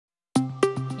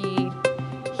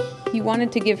he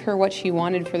wanted to give her what she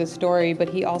wanted for the story, but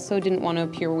he also didn't want to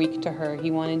appear weak to her.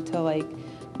 He wanted to, like,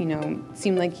 you know,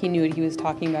 seem like he knew what he was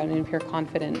talking about and appear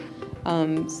confident.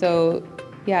 So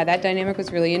yeah, that dynamic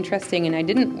was really interesting, and I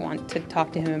didn't want to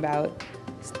talk to him about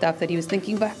stuff that he was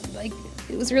thinking, but like,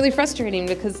 it was really frustrating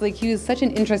because like he was such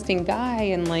an interesting guy,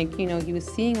 and like, you know, he was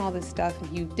seeing all this stuff and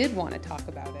he did want to talk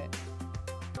about it.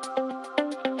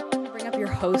 Bring up your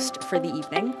host for the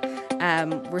evening.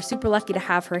 We're super lucky to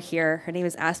have her here. Her name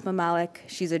is Asma Malik.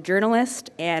 She's a journalist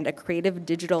and a creative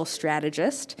digital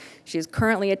strategist. She is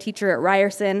currently a teacher at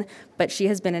Ryerson, but she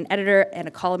has been an editor and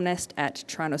a columnist at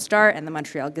Toronto Star and the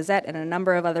Montreal Gazette and a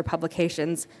number of other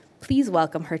publications. Please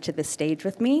welcome her to the stage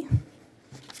with me.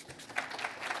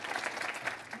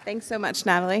 Thanks so much,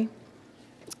 Natalie.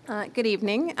 Good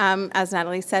evening. As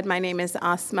Natalie said, my name is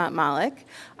Asma Malik.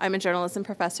 I'm a journalism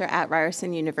professor at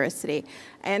Ryerson University.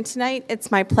 And tonight,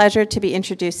 it's my pleasure to be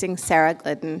introducing Sarah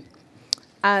Glidden.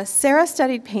 Sarah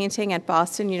studied painting at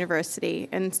Boston University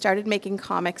and started making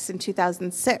comics in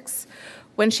 2006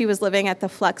 when she was living at the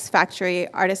Flux Factory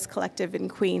Artist Collective in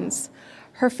Queens.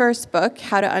 Her first book,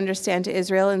 How to Understand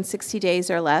Israel in 60 Days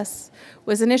or Less,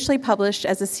 was initially published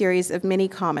as a series of mini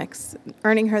comics,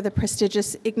 earning her the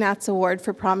prestigious Ignatz Award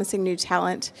for Promising New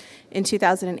Talent in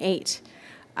 2008.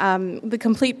 The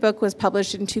complete book was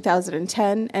published in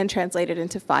 2010 and translated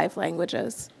into 5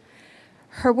 languages.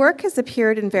 Her work has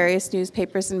appeared in various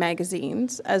newspapers and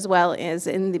magazines, as well as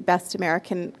in the Best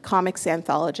American Comics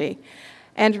Anthology.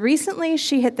 And recently,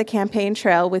 she hit the campaign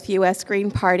trail with U.S.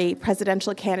 Green Party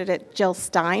presidential candidate Jill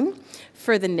Stein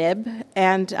for the Nib,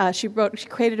 and she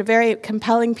created a very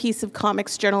compelling piece of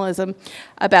comics journalism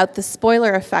about the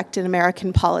spoiler effect in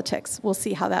American politics. We'll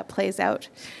see how that plays out.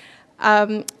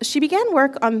 She began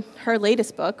work on her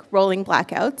latest book, Rolling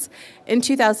Blackouts, in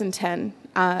 2010,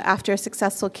 after a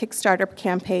successful Kickstarter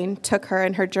campaign took her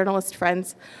and her journalist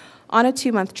friends on a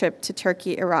 2-month trip to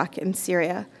Turkey, Iraq, and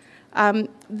Syria.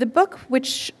 The book,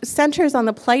 which centers on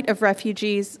the plight of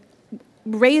refugees,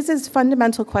 raises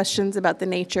fundamental questions about the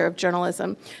nature of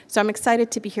journalism. So I'm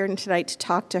excited to be here tonight to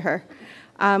talk to her.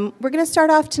 We're going to start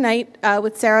off tonight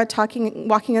with Sarah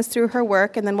walking us through her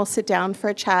work, and then we'll sit down for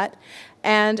a chat.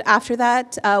 And after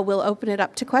that, we'll open it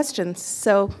up to questions.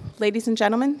 So, ladies and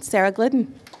gentlemen, Sarah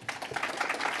Glidden.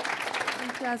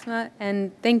 Thank you, Asma,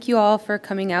 and thank you all for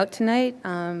coming out tonight.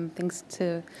 Thanks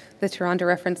to the Toronto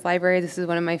Reference Library. This is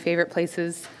one of my favorite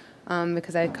places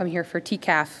because I come here for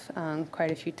TCAF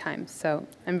quite a few times, so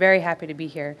I'm very happy to be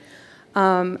here.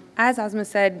 As Asma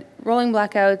said, Rolling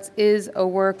Blackouts is a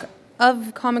work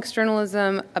of comics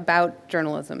journalism about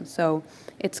journalism, so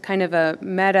it's kind of a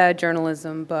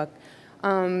meta-journalism book.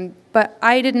 But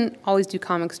I didn't always do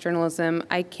comics journalism.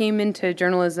 I came into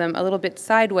journalism a little bit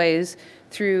sideways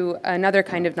through another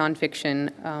kind of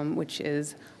nonfiction, which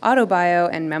is autobio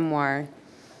and memoir.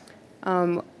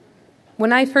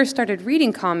 When I first started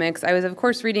reading comics, I was, of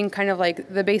course, reading kind of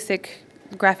like the basic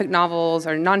graphic novels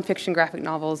or nonfiction graphic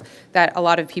novels that a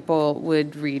lot of people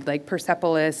would read, like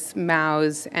Persepolis,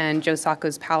 Maus, and Joe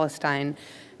Sacco's Palestine.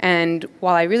 And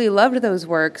while I really loved those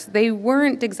works, they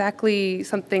weren't exactly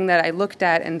something that I looked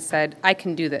at and said, I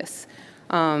can do this.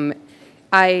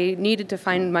 I needed to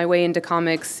find my way into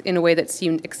comics in a way that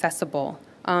seemed accessible.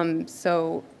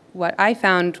 So what I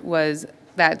found was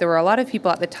that there were a lot of people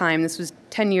at the time, this was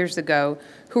 10 years ago,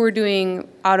 who were doing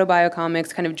autobio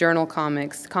comics, kind of journal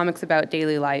comics, comics about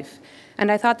daily life.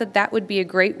 And I thought that that would be a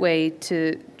great way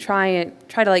to try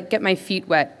to like get my feet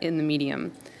wet in the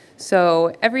medium.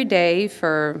 So every day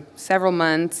for several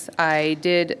months, I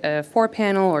did a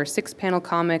 4-panel or 6-panel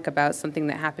comic about something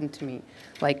that happened to me,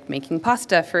 like making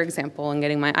pasta, for example, and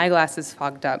getting my eyeglasses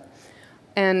fogged up.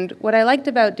 And what I liked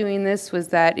about doing this was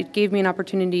that it gave me an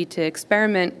opportunity to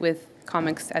experiment with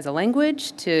comics as a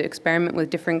language, to experiment with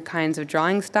different kinds of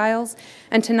drawing styles,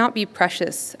 and to not be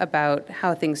precious about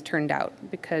how things turned out.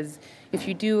 Because if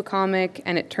you do a comic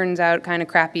and it turns out kind of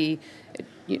crappy,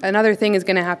 another thing is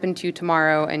going to happen to you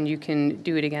tomorrow, and you can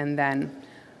do it again then.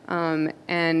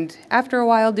 And after a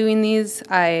while doing these,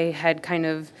 I had kind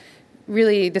of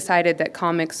really decided that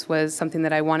comics was something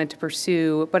that I wanted to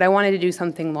pursue, but I wanted to do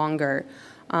something longer.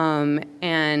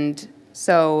 And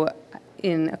so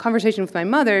in a conversation with my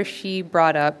mother, she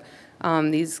brought up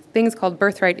these things called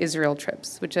Birthright Israel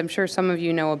trips, which I'm sure some of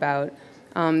you know about.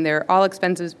 They're all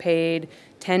expenses paid,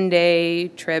 10-day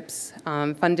trips,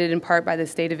 funded in part by the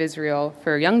State of Israel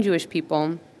for young Jewish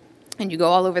people. And you go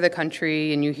all over the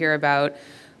country and you hear about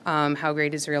how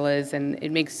great Israel is, and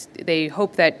they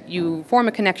hope that you form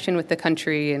a connection with the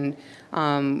country and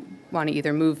want to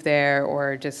either move there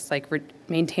or just like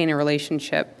maintain a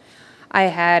relationship. I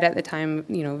had at the time,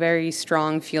 very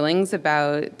strong feelings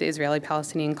about the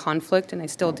Israeli-Palestinian conflict, and I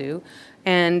still do.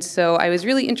 And so I was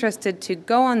really interested to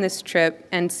go on this trip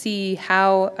and see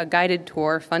how a guided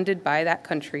tour funded by that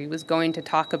country was going to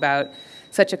talk about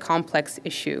such a complex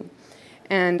issue.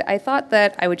 And I thought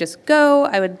that I would just go,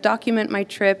 I would document my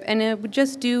trip, and it would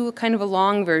just do kind of a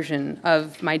long version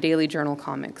of my daily journal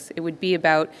comics. It would be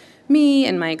about me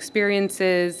and my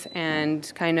experiences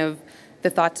and kind of the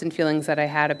thoughts and feelings that I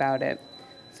had about it.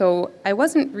 So I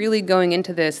wasn't really going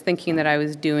into this thinking that I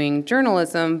was doing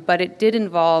journalism, but it did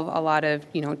involve a lot of,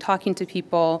 talking to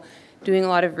people, doing a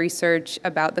lot of research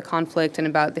about the conflict and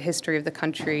about the history of the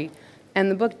country. And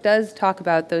the book does talk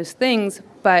about those things,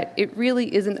 but it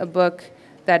really isn't a book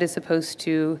that is supposed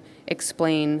to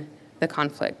explain the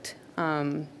conflict.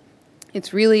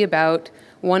 It's really about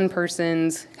one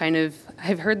person's kind of,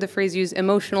 I've heard the phrase used,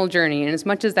 emotional journey, and as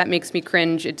much as that makes me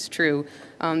cringe, it's true.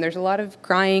 There's a lot of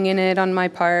crying in it on my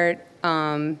part,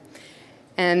 and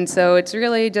so it's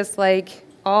really just like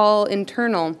all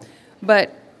internal.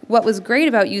 But what was great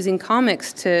about using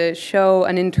comics to show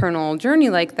an internal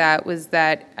journey like that was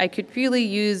that I could really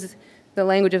use the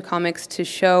language of comics to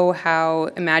show how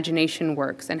imagination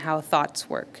works and how thoughts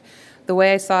work. The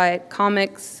way I saw it,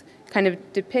 comics kind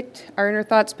of depict our inner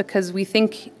thoughts because we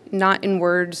think not in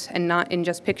words and not in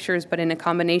just pictures, but in a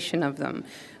combination of them.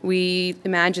 We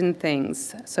imagine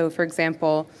things. So for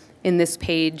example, in this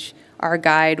page, our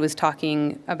guide was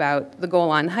talking about the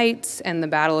Golan Heights and the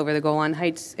battle over the Golan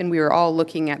Heights, and we were all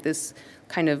looking at this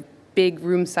kind of big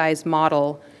room-sized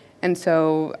model. And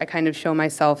so I kind of show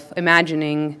myself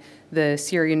imagining the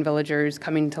Syrian villagers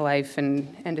coming to life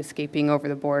and escaping over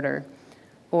the border.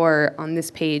 Or on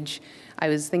this page, I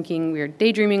was thinking, we were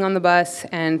daydreaming on the bus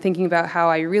and thinking about how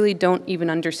I really don't even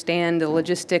understand the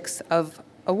logistics of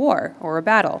a war or a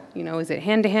battle. Is it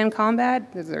hand-to-hand combat?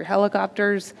 Is there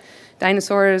helicopters,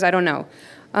 dinosaurs? I don't know.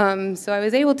 So I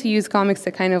was able to use comics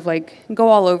to kind of like go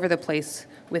all over the place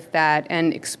with that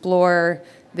and explore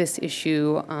this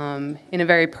issue in a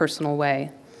very personal way.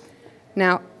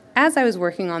 Now, as I was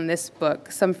working on this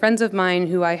book, some friends of mine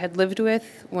who I had lived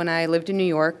with when I lived in New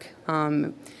York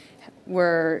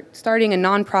were starting a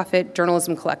nonprofit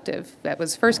journalism collective that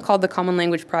was first called the Common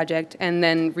Language Project and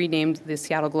then renamed the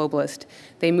Seattle Globalist.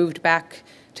 They moved back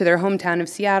to their hometown of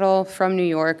Seattle from New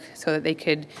York so that they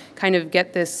could kind of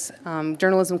get this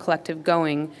journalism collective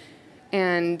going.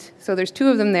 And so there's two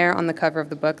of them there on the cover of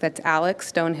the book. That's Alex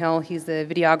Stonehill, he's the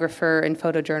videographer and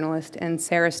photojournalist, and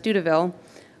Sarah Studeville,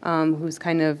 who's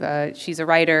kind of, she's a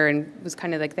writer and was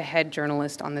kind of like the head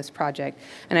journalist on this project.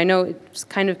 And I know it's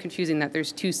kind of confusing that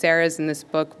there's two Sarahs in this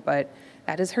book, but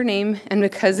that is her name. And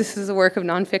because this is a work of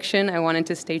nonfiction, I wanted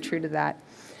to stay true to that.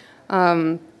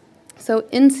 So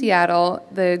in Seattle,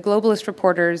 the globalist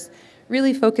reporters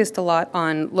really focused a lot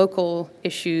on local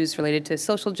issues related to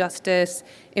social justice,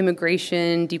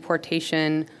 immigration,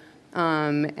 deportation,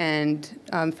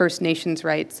 and First Nations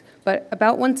rights. But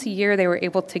about once a year, they were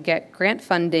able to get grant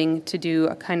funding to do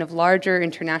a kind of larger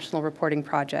international reporting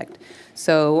project.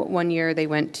 So one year they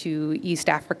went to East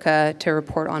Africa to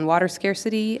report on water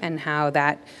scarcity and how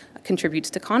that contributes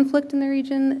to conflict in the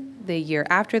region. The year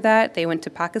after that, they went to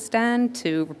Pakistan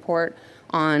to report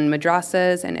on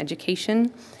madrasas and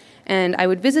education. And I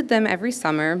would visit them every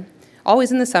summer,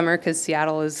 always in the summer, because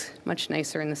Seattle is much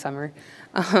nicer in the summer.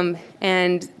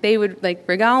 And they would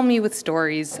regale me with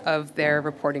stories of their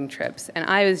reporting trips. And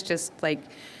I was just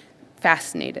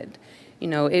fascinated.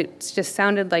 It just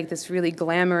sounded like this really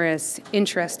glamorous,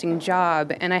 interesting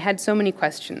job. And I had so many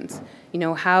questions.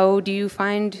 How do you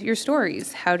find your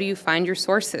stories? How do you find your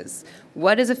sources?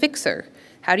 What is a fixer?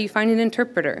 How do you find an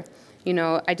interpreter?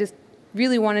 I just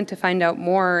really wanted to find out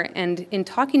more, and in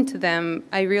talking to them,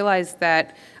 I realized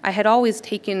that I had always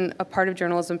taken a part of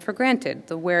journalism for granted,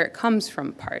 the where it comes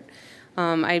from part.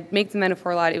 I make the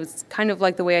metaphor a lot. It was kind of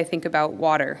like the way I think about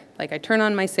water. I turn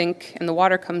on my sink and the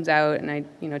water comes out, and I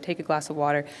take a glass of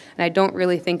water, and I don't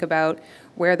really think about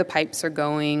where the pipes are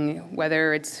going,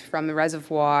 whether it's from the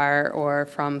reservoir or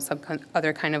from some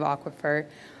other kind of aquifer.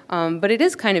 But it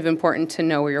is kind of important to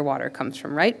know where your water comes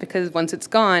from, right? Because once it's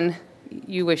gone,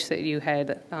 you wish that you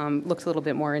had looked a little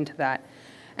bit more into that.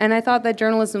 And I thought that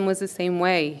journalism was the same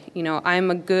way. I'm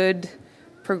a good,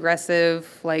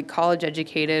 progressive,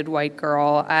 college-educated white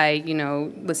girl. I,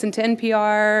 listen to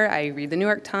NPR, I read the New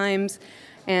York Times,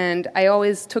 and I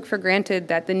always took for granted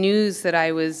that the news that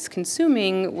I was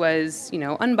consuming was,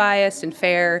 unbiased and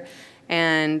fair,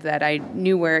 and that I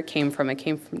knew where it came from. It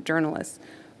came from journalists.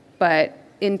 But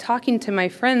in talking to my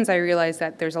friends, I realized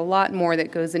that there's a lot more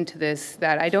that goes into this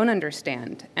that I don't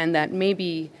understand, and that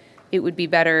maybe it would be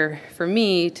better for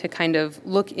me to kind of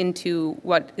look into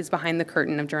what is behind the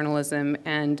curtain of journalism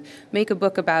and make a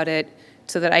book about it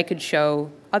so that I could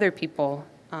show other people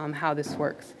how this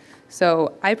works.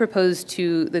 So I proposed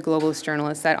to the globalist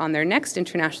journalists that on their next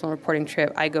international reporting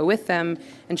trip, I go with them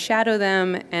and shadow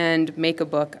them and make a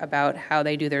book about how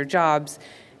they do their jobs.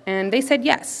 And they said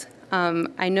yes.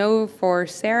 I know for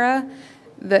Sarah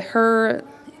that her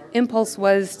impulse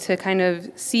was to kind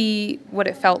of see what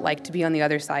it felt like to be on the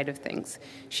other side of things.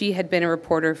 She had been a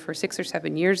reporter for 6 or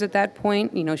 7 years at that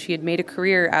point. You know, she had made a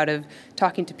career out of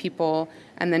talking to people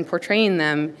and then portraying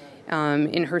them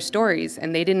in her stories,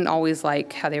 and they didn't always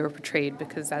like how they were portrayed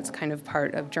because that's kind of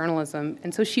part of journalism.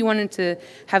 And so she wanted to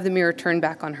have the mirror turned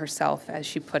back on herself, as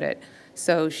she put it.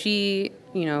 So she,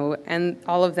 you know, and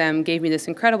all of them gave me this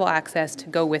incredible access to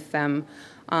go with them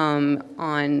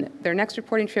on their next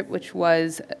reporting trip, which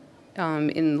was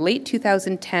in late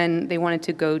 2010. They wanted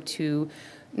to go to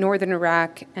northern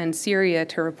Iraq and Syria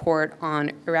to report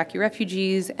on Iraqi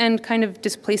refugees and kind of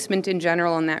displacement in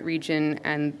general in that region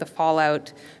and the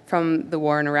fallout from the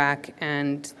war in Iraq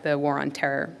and the war on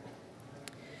terror.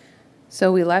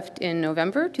 So we left in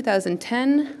November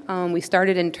 2010. We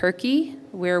started in Turkey,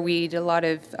 where we did a lot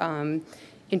of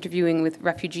interviewing with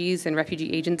refugees and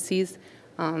refugee agencies.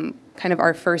 Kind of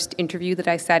our first interview that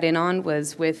I sat in on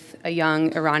was with a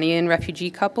young Iranian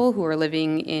refugee couple who were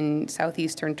living in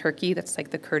southeastern Turkey. That's like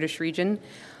the Kurdish region.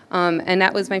 And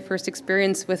that was my first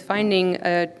experience with finding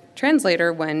a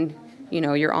translator when, you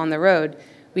know, you're on the road.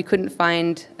 We couldn't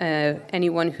find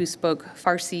anyone who spoke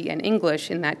Farsi and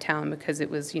English in that town because it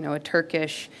was, you know, a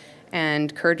Turkish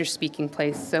and Kurdish-speaking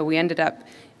place. So we ended up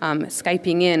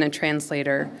Skyping in a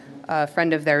translator, a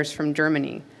friend of theirs from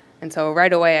Germany. And so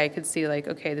right away I could see, like,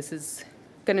 okay, this is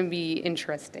going to be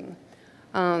interesting.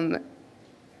 And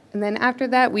then after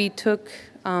that, we took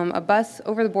a bus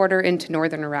over the border into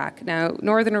northern Iraq. Now,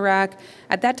 northern Iraq,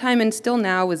 at that time and still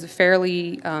now, was a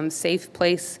fairly safe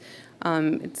place.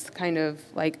 It's kind of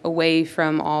like away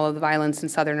from all of the violence in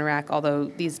southern Iraq,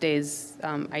 although these days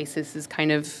ISIS is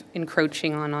kind of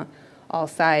encroaching on all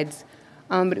sides.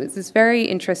 But it was this very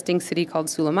interesting city called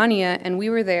Sulaymaniyah, and we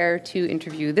were there to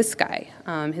interview this guy.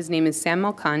 His name is Sam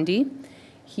Malkandi.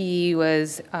 He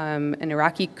was an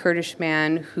Iraqi Kurdish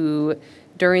man who,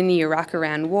 during the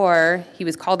Iraq-Iran war, he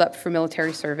was called up for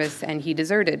military service, and he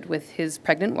deserted with his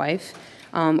pregnant wife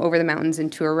over the mountains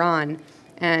into Iran.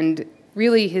 And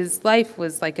really, his life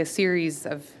was like a series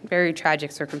of very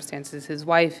tragic circumstances. His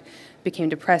wife became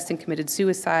depressed and committed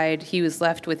suicide. He was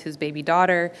left with his baby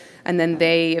daughter, and then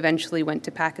they eventually went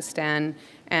to Pakistan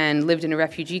and lived in a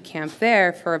refugee camp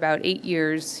there for about 8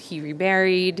 years. He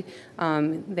remarried.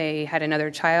 They had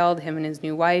another child, him and his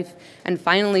new wife. And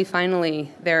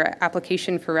finally, their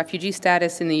application for refugee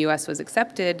status in the U.S. was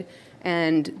accepted,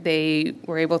 and they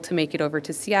were able to make it over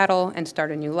to Seattle and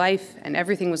start a new life, and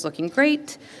everything was looking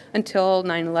great until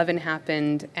 9/11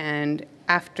 happened. And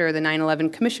after the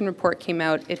 9/11 Commission report came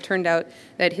out, it turned out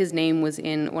that his name was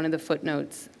in one of the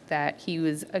footnotes, that he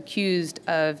was accused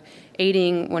of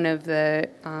aiding one of the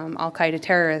al-Qaeda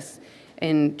terrorists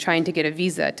in trying to get a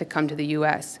visa to come to the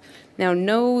U.S. Now,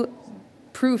 no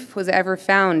proof was ever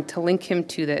found to link him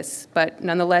to this, but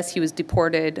nonetheless, he was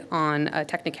deported on a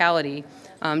technicality,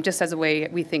 just as a way,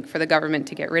 we think, for the government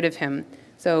to get rid of him.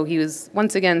 So he was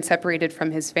once again separated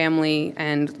from his family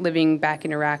and living back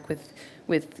in Iraq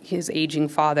with his aging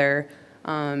father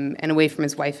and away from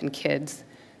his wife and kids.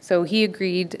 So he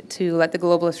agreed to let the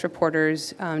globalist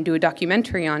reporters do a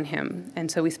documentary on him. And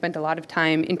so we spent a lot of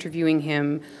time interviewing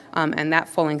him, and that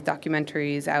full-length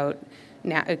documentary is out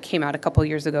now. It came out a couple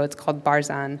years ago. It's called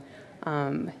Barzan.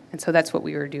 And so that's what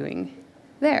we were doing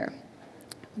there.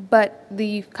 But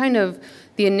the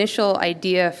initial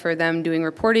idea for them doing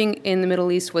reporting in the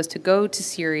Middle East was to go to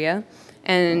Syria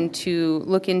and to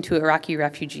look into Iraqi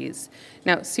refugees.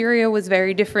 Now, Syria was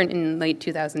very different in late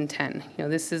 2010.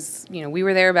 We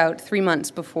were there about 3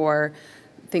 months before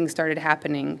things started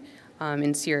happening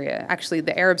in Syria. Actually,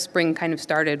 the Arab Spring kind of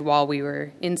started while we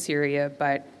were in Syria,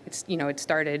 but it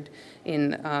started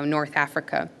in North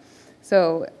Africa.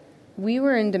 So we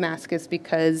were in Damascus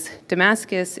because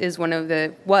Damascus was one of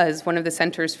the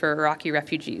centers for Iraqi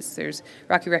refugees.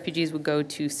 Iraqi refugees would go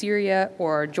to Syria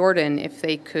or Jordan if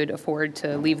they could afford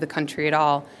to leave the country at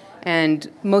all. And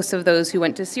most of those who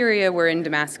went to Syria were in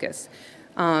Damascus.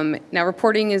 Now,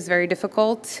 reporting is very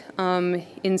difficult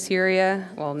in Syria.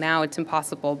 Well, now it's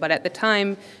impossible, but at the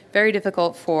time, very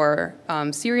difficult for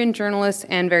Syrian journalists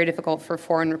and very difficult for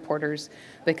foreign reporters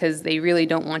because they really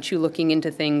don't want you looking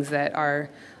into things that are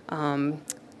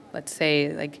let's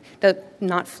say, like,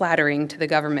 not flattering to the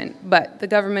government. But the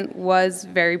government was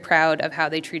very proud of how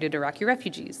they treated Iraqi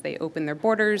refugees. They opened their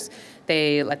borders,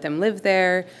 they let them live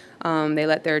there, they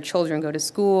let their children go to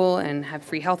school and have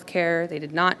free health care. They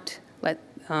did not let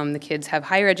the kids have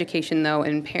higher education, though,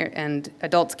 and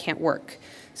adults can't work.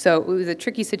 So it was a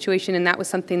tricky situation, and that was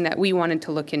something that we wanted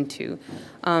to look into.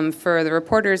 For the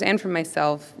reporters and for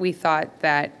myself, we thought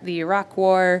that the Iraq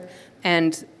War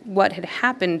and what had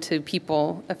happened to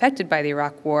people affected by the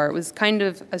Iraq War was kind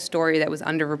of a story that was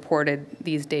underreported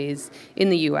these days in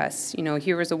the U.S. You know,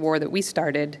 here was a war that we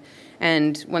started,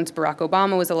 and once Barack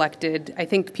Obama was elected, I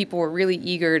think people were really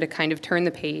eager to kind of turn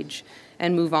the page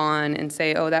and move on and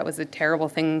say, oh, that was a terrible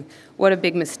thing, what a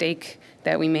big mistake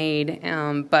that we made,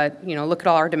 but, you know, look at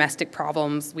all our domestic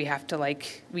problems, we have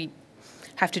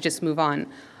to just move on.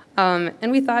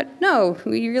 And we thought, no,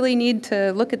 we really need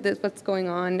to look at this, what's going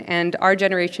on, and our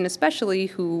generation especially,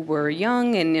 who were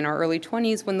young and in our early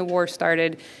 20s when the war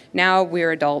started, now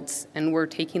we're adults and we're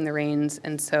taking the reins,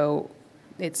 and so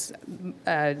it's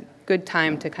a good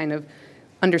time to kind of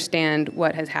understand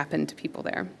what has happened to people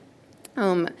there.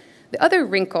 The other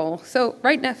wrinkle, so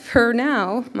right now, for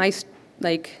now, my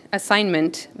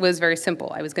assignment was very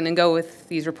simple. I was going to go with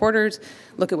these reporters,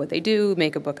 look at what they do,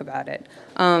 make a book about it.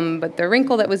 But the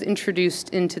wrinkle that was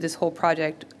introduced into this whole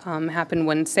project happened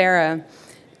when Sarah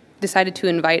decided to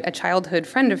invite a childhood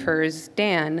friend of hers,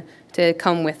 Dan, to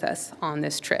come with us on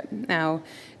this trip. Now,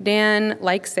 Dan,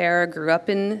 like Sarah, grew up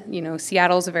in, you know,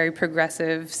 Seattle's a very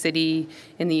progressive city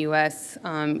in the U.S.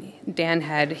 Dan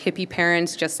had hippie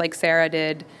parents, just like Sarah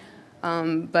did.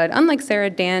 But unlike Sarah,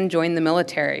 Dan joined the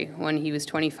military when he was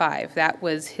 25. That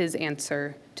was his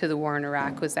answer to the war in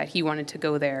Iraq, was that he wanted to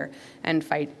go there and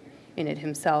fight in it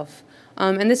himself.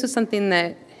 And this was something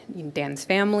that Dan's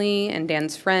family and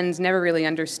Dan's friends never really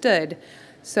understood.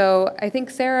 So I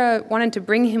think Sarah wanted to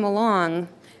bring him along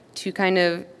to kind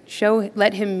of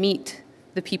let him meet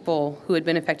the people who had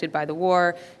been affected by the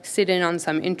war, sit in on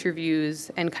some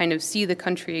interviews, and kind of see the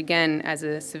country again as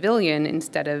a civilian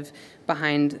instead of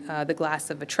behind the glass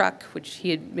of a truck, which he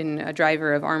had been a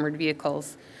driver of armored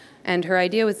vehicles. And her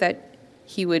idea was that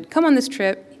he would come on this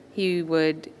trip, he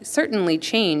would certainly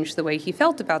change the way he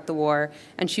felt about the war,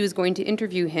 and she was going to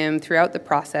interview him throughout the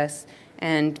process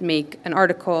and make an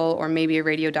article or maybe a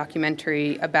radio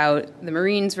documentary about the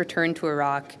Marines' return to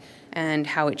Iraq and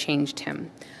how it changed him.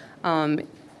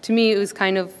 To me, it was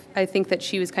kind of, I think that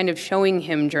she was kind of showing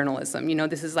him journalism. You know,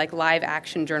 this is like live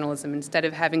action journalism. Instead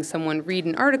of having someone read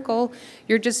an article,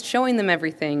 you're just showing them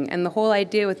everything. And the whole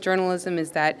idea with journalism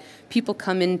is that people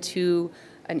come into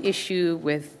an issue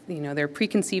with, you know, their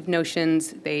preconceived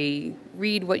notions, they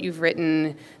read what you've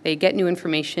written, they get new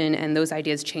information, and those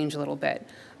ideas change a little bit.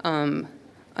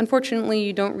 Unfortunately,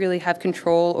 you don't really have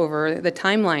control over the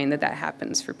timeline that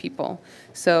happens for people.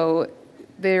 So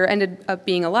there ended up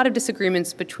being a lot of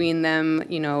disagreements between them,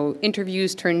 you know,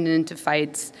 interviews turned into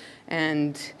fights,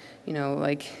 and, you know,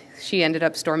 like, she ended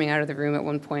up storming out of the room at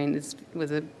one point. It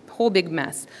was a whole big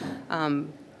mess,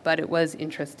 but it was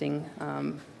interesting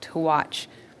to watch.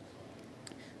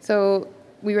 So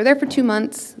we were there for 2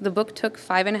 months. The book took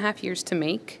 5.5 years to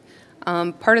make.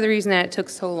 Part of the reason that it took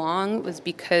so long was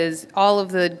because all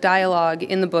of the dialogue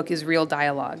in the book is real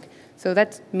dialogue. So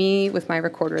that's me with my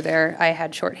recorder there. I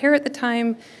had short hair at the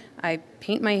time. I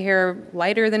paint my hair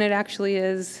lighter than it actually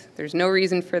is. There's no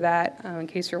reason for that, in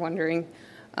case you're wondering.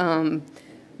 So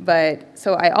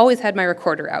I always had my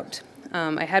recorder out.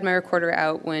 I had my recorder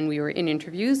out when we were in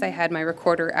interviews. I had my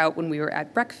recorder out when we were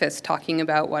at breakfast talking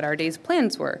about what our day's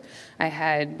plans were. I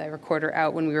had my recorder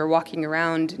out when we were walking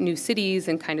around new cities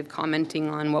and kind of commenting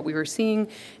on what we were seeing.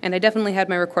 And I definitely had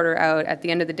my recorder out at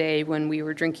the end of the day when we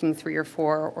were drinking 3 or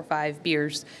 4 or 5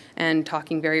 beers and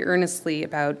talking very earnestly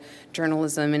about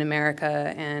journalism in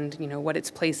America and, you know, what its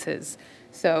place is.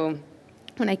 So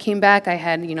when I came back, I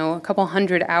had, you know, a couple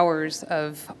hundred hours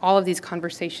of all of these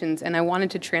conversations, and I wanted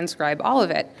to transcribe all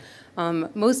of it.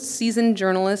 Most seasoned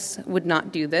journalists would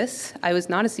not do this. I was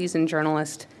not a seasoned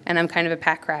journalist, and I'm kind of a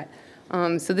pack rat.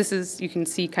 So this is, you can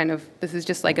see kind of, this is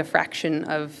just like a fraction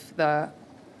of the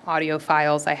audio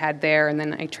files I had there, and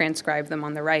then I transcribed them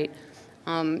on the right.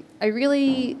 I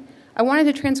wanted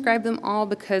to transcribe them all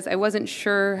because I wasn't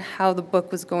sure how the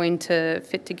book was going to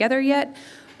fit together yet.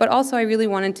 But also, I really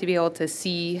wanted to be able to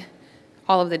see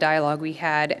all of the dialogue we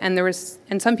had.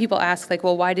 And some people ask, like,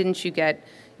 well, why didn't you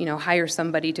hire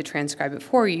somebody to transcribe it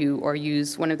for you, or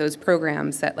use one of those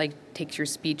programs that, like, takes your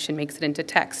speech and makes it into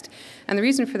text? And the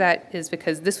reason for that is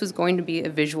because this was going to be a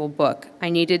visual book.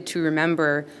 I needed to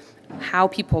remember how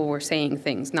people were saying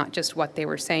things, not just what they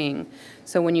were saying.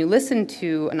 So when you listen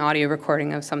to an audio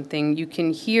recording of something, you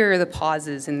can hear the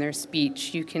pauses in their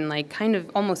speech. You can like kind of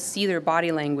almost see their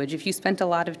body language. If you spent a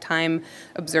lot of time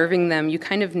observing them, you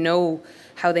kind of know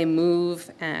how they move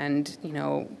and, you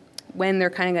know, when they're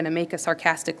kind of going to make a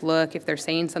sarcastic look, if they're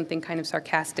saying something kind of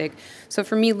sarcastic. So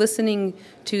for me, listening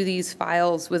to these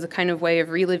files was a kind of way of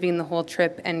reliving the whole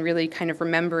trip and really kind of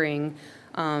remembering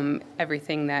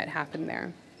everything that happened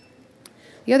there.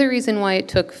 The other reason why it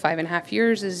took 5.5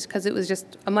 years is because it was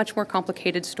just a much more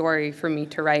complicated story for me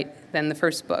to write than the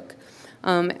first book.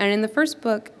 And in the first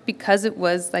book, because it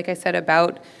was, like I said,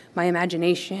 about my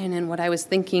imagination and what I was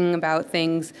thinking about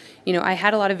things, you know, I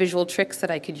had a lot of visual tricks that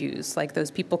I could use, like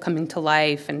those people coming to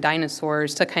life and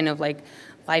dinosaurs to kind of like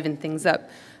liven things up.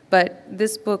 But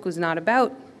this book was not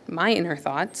about my inner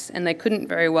thoughts, and I couldn't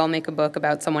very well make a book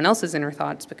about someone else's inner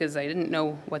thoughts because I didn't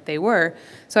know what they were.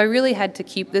 So I really had to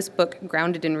keep this book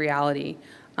grounded in reality.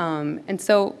 And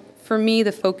so for me,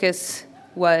 the focus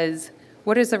was,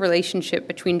 what is the relationship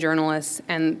between journalists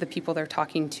and the people they're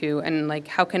talking to, and like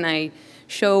how can I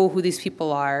show who these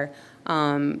people are,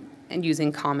 and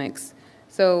using comics.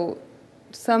 So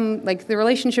the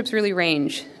relationships really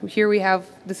range. Here we have,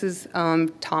 this is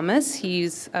Thomas.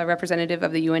 He's a representative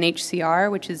of the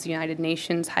UNHCR, which is the United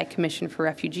Nations High Commission for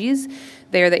Refugees.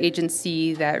 They're the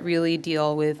agency that really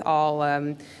deal with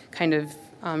all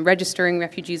registering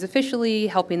refugees officially,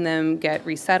 helping them get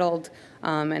resettled,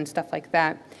 and stuff like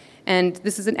that. And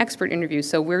this is an expert interview,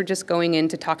 so we're just going in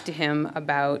to talk to him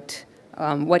about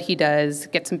what he does,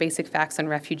 get some basic facts on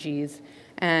refugees.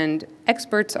 And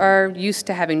experts are used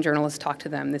to having journalists talk to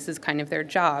them. This is kind of their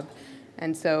job.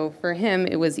 And so for him,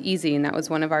 it was easy, and that was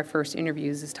one of our first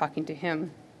interviews, is talking to him.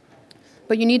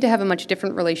 But you need to have a much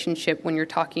different relationship when you're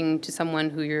talking to someone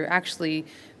who you're actually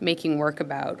making work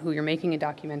about, who you're making a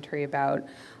documentary about.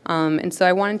 And so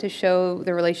I wanted to show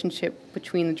the relationship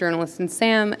between the journalist and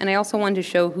Sam, and I also wanted to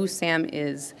show who Sam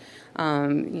is.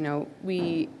 You know,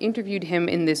 we interviewed him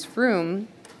in this room,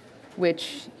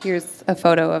 which here's a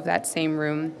photo of that same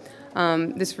room.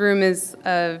 This room is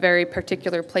a very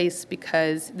particular place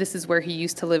because this is where he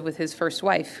used to live with his first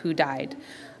wife, who died.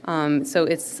 So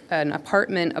it's an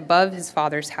apartment above his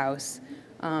father's house,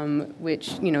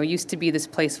 which, you know, used to be this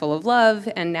place full of love,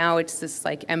 and now it's this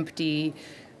like empty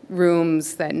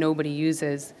rooms that nobody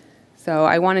uses. So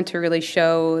I wanted to really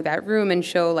show that room and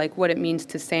show like what it means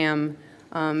to Sam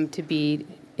to be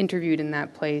interviewed in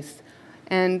that place.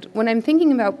 And when I'm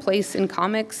thinking about place in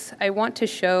comics, I want to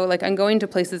show, like, I'm going to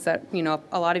places that, you know,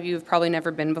 a lot of you have probably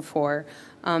never been before.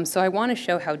 So I want to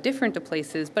show how different a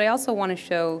place is, but I also want to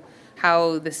show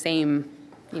how the same,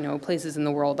 you know, places in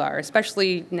the world are,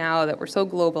 especially now that we're so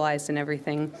globalized and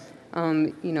everything.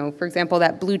 You know, for example,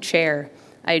 that blue chair.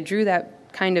 I drew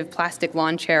that kind of plastic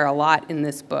lawn chair a lot in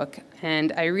this book,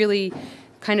 and I really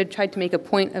kind of tried to make a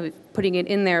point of putting it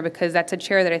in there because that's a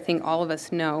chair that I think all of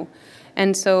us know.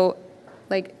 And so,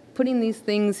 like, putting these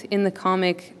things in the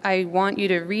comic, I want you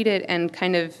to read it and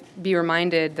kind of be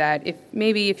reminded that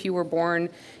if you were born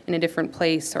in a different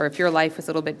place, or if your life was a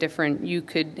little bit different, you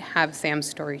could have Sam's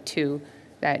story too,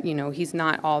 that, you know, he's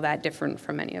not all that different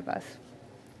from any of us.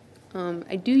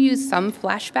 I do use some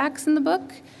flashbacks in the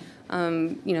book.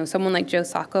 You know, someone like Joe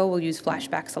Sacco will use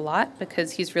flashbacks a lot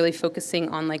because he's really focusing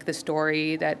on like the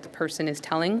story that the person is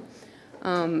telling.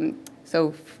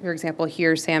 So, for example,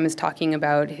 here Sam is talking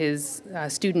about his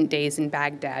student days in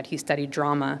Baghdad. He studied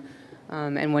drama,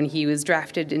 and when he was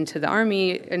drafted into the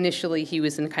army, initially he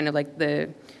was in kind of like the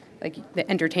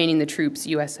entertaining the troops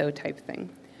USO type thing.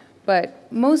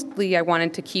 But mostly I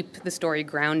wanted to keep the story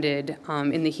grounded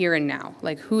in the here and now.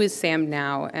 Like, who is Sam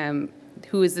now?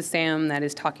 Who is the Sam that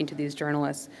is talking to these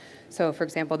journalists? So, for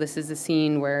example, this is a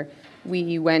scene where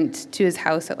we went to his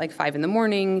house at like 5 in the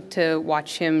morning to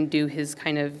watch him do his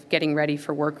kind of getting ready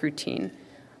for work routine.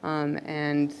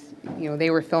 And, you know,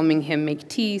 they were filming him make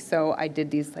tea, so I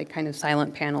did these like kind of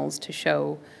silent panels to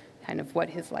show kind of what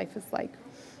his life is like.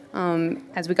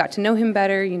 As we got to know him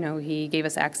better, you know, he gave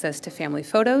us access to family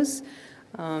photos.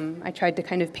 I tried to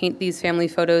kind of paint these family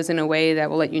photos in a way that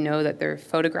will let you know that they're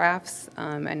photographs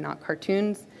and not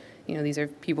cartoons. You know, these are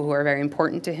people who are very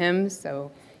important to him,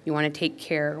 so you want to take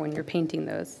care when you're painting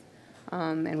those.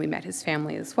 And we met his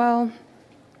family as well.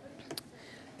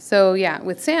 So yeah,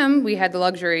 with Sam, we had the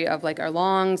luxury of like our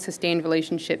long, sustained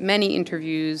relationship, many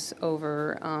interviews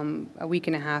over a week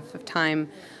and a half of time.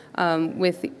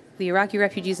 With the Iraqi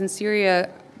refugees in Syria,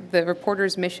 the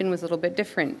reporter's mission was a little bit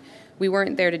different. We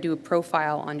weren't there to do a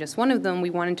profile on just one of them. We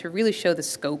wanted to really show the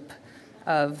scope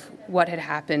of what had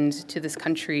happened to this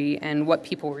country and what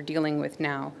people were dealing with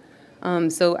now.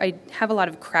 So I have a lot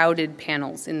of crowded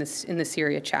panels in the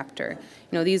Syria chapter.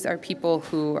 These are people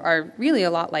who are really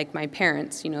a lot like my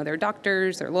parents. They're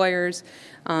doctors, they're lawyers.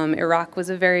 Iraq was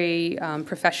a very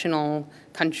professional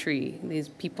country. These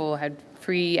people had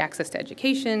free access to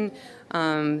education,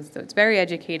 so it's very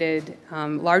educated,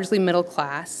 largely middle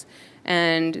class.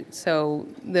 And so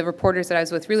the reporters that I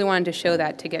was with really wanted to show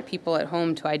that to get people at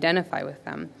home to identify with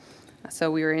them.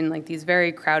 So we were in these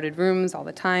very crowded rooms all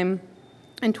the time.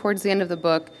 And towards the end of the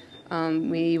book,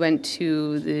 we went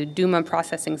to the Duma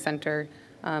Processing Center,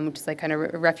 which is kind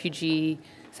of a refugee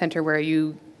center where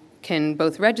you can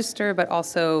both register but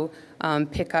also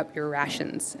pick up your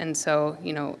rations. And so,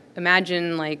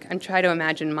 imagine, I'm trying to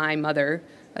imagine my mother,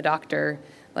 a doctor,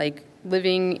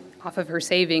 living off of her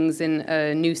savings in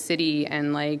a new city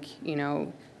and,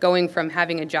 going from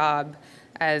having a job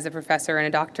as a professor and a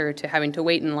doctor to having to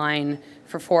wait in line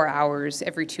for 4 hours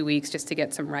every 2 weeks just to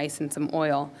get some rice and some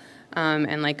oil.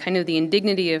 And kind of the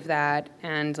indignity of that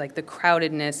and the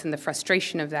crowdedness and the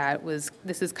frustration of that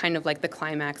this is kind of the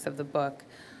climax of the book.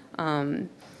 When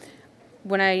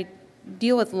I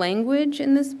deal with language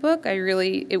in this book,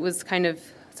 it was kind of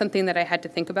something that I had to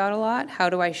think about a lot. How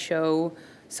do I show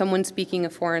someone speaking a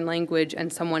foreign language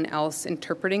and someone else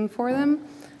interpreting for them?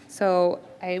 So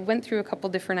I went through a couple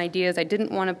different ideas. I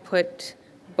didn't want to put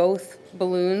both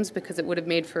balloons because it would have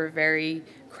made for a very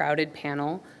crowded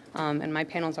panel, and my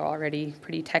panels are already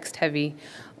pretty text-heavy.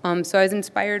 So I was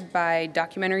inspired by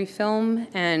documentary film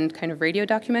and kind of radio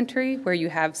documentary where you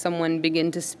have someone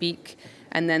begin to speak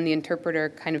and then the interpreter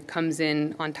kind of comes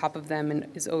in on top of them and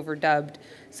is overdubbed.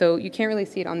 So you can't really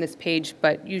see it on this page,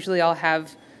 but usually I'll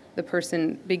have the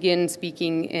person begin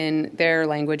speaking in their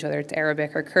language, whether it's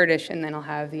Arabic or Kurdish, and then I'll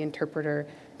have the interpreter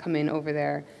come in over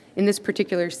there. In this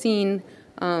particular scene,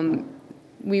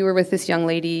 we were with this young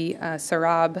lady,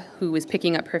 Sarab, who was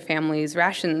picking up her family's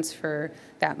rations for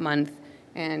that month,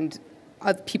 and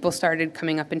people started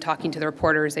coming up and talking to the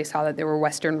reporters. They saw that there were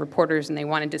Western reporters and they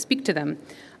wanted to speak to them.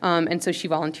 And so she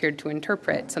volunteered to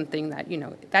interpret something that,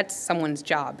 that's someone's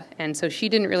job. And so she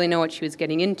didn't really know what she was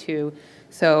getting into.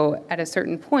 So at a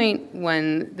certain point,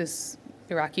 when this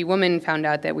Iraqi woman found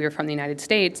out that we were from the United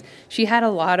States, she had a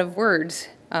lot of words,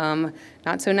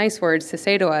 not so nice words, to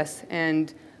say to us.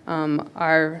 And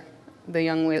the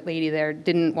young lady there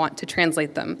didn't want to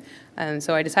translate them.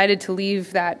 So I decided to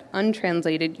leave that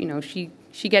untranslated.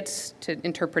 She gets to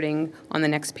interpreting on the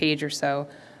next page or so.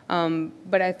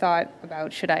 But I thought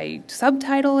about, should I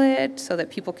subtitle it so that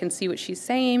people can see what she's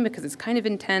saying, because it's kind of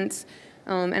intense.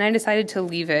 And I decided to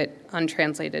leave it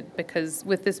untranslated because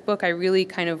with this book I really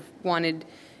kind of wanted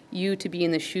you to be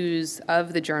in the shoes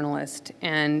of the journalist.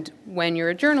 And when you're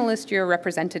a journalist, you're a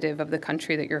representative of the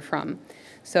country that you're from.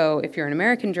 So if you're an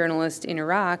American journalist in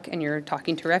Iraq and you're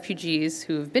talking to refugees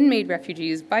who have been made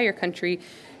refugees by your country,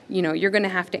 you're going to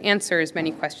have to answer as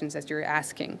many questions as you're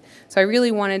asking. So I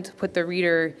really wanted to put the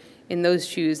reader in those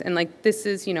shoes. And this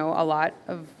is, a lot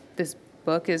of this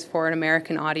book is for an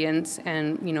American audience.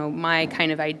 And, my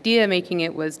kind of idea making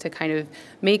it was to kind of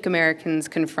make Americans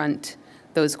confront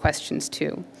those questions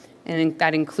too. And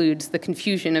that includes the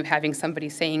confusion of having somebody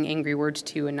saying angry words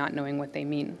to you and not knowing what they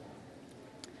mean.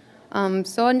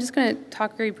 So I'm just going to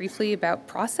talk very briefly about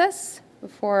process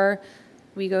before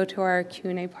we go to our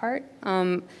Q&A part.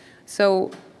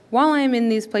 So while I'm in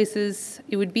these places,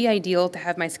 it would be ideal to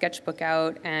have my sketchbook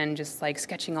out and just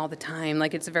sketching all the time.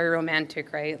 It's very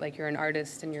romantic, right? You're an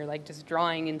artist and you're just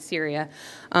drawing in Syria.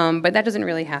 But that doesn't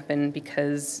really happen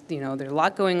because, there's a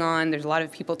lot going on. There's a lot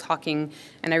of people talking,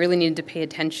 and I really needed to pay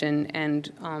attention.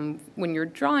 And when you're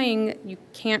drawing, you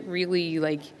can't really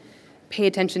pay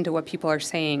attention to what people are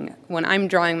saying. When I'm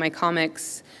drawing my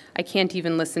comics, I can't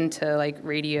even listen to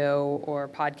radio or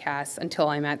podcasts until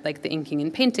I'm at the inking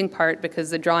and painting part, because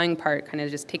the drawing part kind of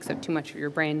just takes up too much of your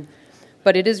brain.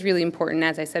 But it is really important,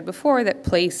 as I said before, that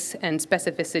place and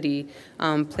specificity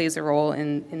plays a role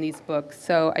in these books.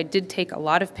 So I did take a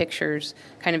lot of pictures,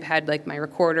 kind of had my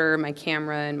recorder, my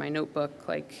camera, and my notebook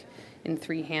in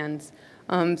 3 hands.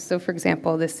 So for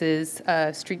example, this is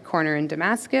a street corner in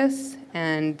Damascus,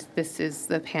 and this is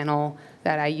the panel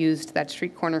that I used that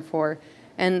street corner for.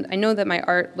 And I know that my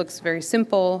art looks very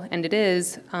simple, and it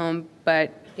is,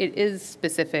 but it is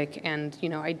specific, and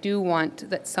I do want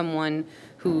that someone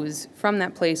who's from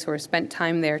that place or spent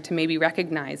time there to maybe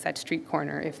recognize that street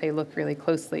corner if they look really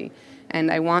closely.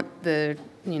 And I want the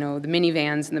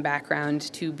minivans in the background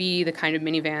to be the kind of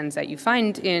minivans that you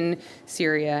find in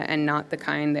Syria and not the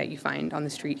kind that you find on the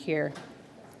street here.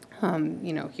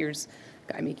 Here's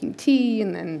a guy making tea,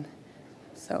 and then,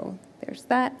 so there's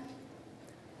that.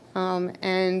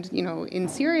 And, in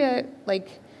Syria,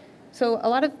 So a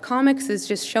lot of comics is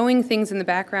just showing things in the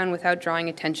background without drawing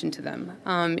attention to them.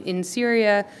 In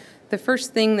Syria, the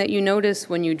first thing that you notice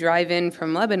when you drive in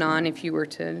from Lebanon, if you were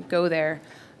to go there,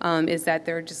 is that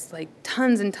there are just like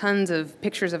tons and tons of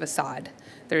pictures of Assad.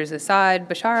 There's Assad,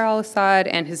 Bashar al-Assad,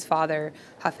 and his father,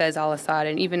 Hafez al-Assad,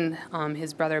 and even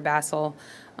his brother Basil.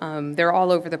 They're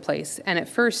all over the place. And at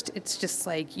first, it's just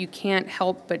like you can't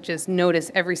help but just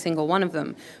notice every single one of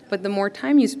them. But the more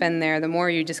time you spend there, the more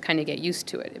you just kind of get used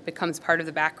to it. It becomes part of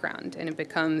the background, and it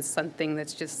becomes something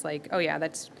that's just like, oh yeah,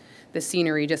 that's the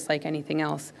scenery, just like anything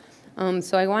else.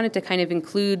 So I wanted to kind of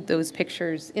include those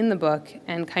pictures in the book,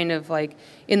 and kind of like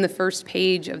in the first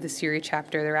page of the Syria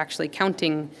chapter, they're actually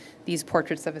counting these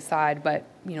portraits of Assad, but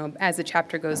you know, as the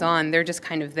chapter goes on, they're just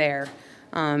kind of there,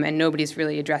 and nobody's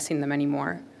really addressing them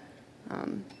anymore.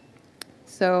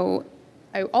 So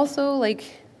I also like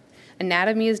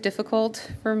anatomy is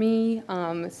difficult for me.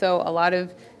 So a lot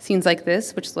of scenes like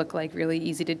this, which look like really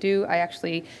easy to do, I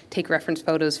actually take reference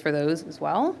photos for those as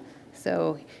well.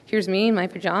 So here's me in my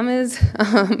pajamas.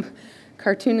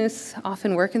 Cartoonists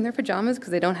often work in their pajamas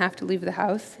because they don't have to leave the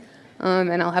house.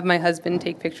 And I'll have my husband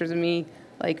take pictures of me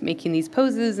like making these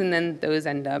poses, and then those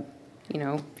end up, you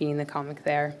know, being the comic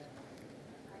there.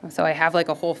 So I have like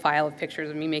a whole file of pictures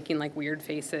of me making like weird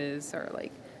faces or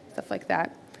like stuff like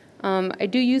that. I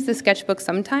do use the sketchbook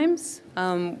sometimes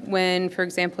when, for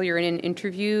example, you're in an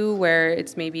interview where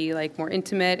it's maybe like more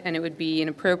intimate and it would be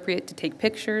inappropriate to take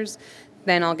pictures.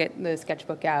 Then I'll get the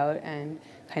sketchbook out and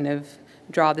kind of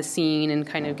draw the scene and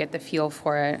kind of get the feel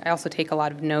for it. I also take a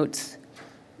lot of notes.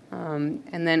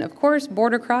 And then, of course,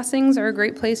 border crossings are a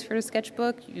great place for a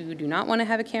sketchbook. You do not want to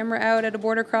have a camera out at a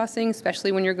border crossing,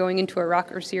 especially when you're going into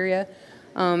Iraq or Syria.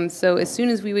 So as soon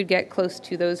as we would get close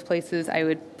to those places, I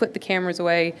would put the cameras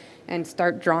away and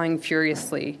start drawing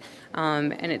furiously.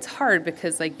 And it's hard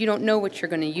because like you don't know what you're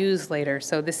going to use later.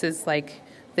 So this is like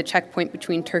the checkpoint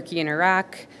between Turkey and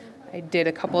Iraq. I did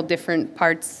a couple different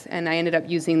parts, and I ended up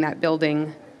using that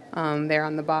building there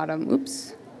on the bottom.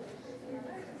 Oops.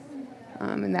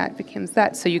 And that becomes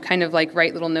that. So you kind of like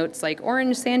write little notes like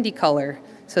orange sandy color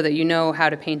so that you know how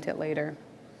to paint it later.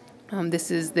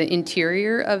 This is the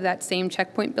interior of that same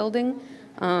checkpoint building.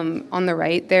 On the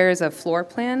right, there's a floor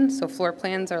plan. So floor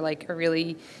plans are like a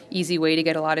really easy way to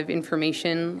get a lot of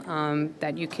information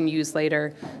that you can use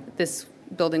later. This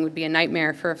building would be a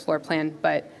nightmare for a floor plan,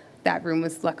 but that room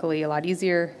was luckily a lot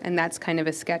easier. And that's kind of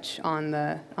a sketch on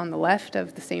the left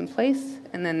of the same place.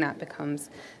 And then that becomes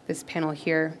this panel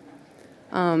here.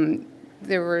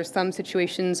 There were some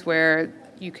situations where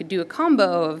you could do a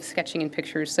combo of sketching and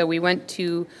pictures. So we went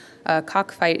to a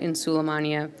cockfight in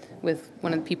Suleimania with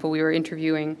one of the people we were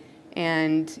interviewing,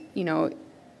 and you know,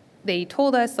 they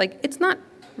told us like it's not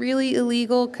really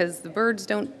illegal because the birds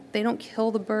don't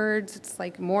kill the birds. It's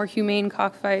like more humane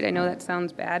cockfight. I know that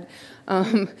sounds bad,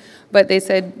 but they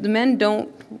said the men don't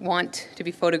want to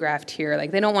be photographed here.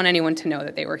 Like they don't want anyone to know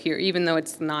that they were here, even though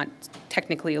it's not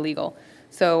technically illegal.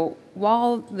 So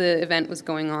while the event was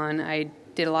going on, I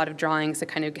did a lot of drawings to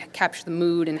kind of capture the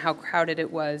mood and how crowded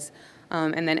it was.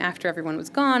 And then after everyone was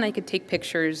gone, I could take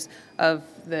pictures of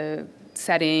the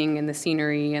setting and the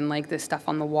scenery and like the stuff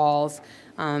on the walls.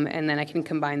 And then I can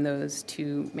combine those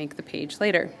to make the page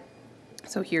later.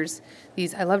 So here's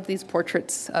these, I loved these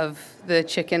portraits of the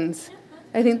chickens.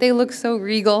 I think they look so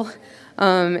regal.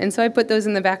 And so I put those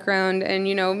in the background, and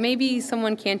you know, maybe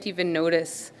someone can't even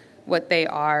notice what they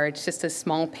are. It's just a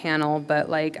small panel, but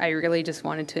like I really just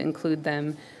wanted to include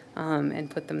them and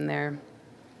put them there.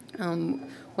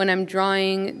 When I'm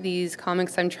drawing these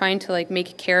comics, I'm trying to like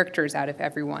make characters out of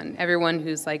everyone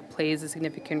who's like plays a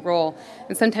significant role.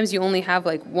 And sometimes you only have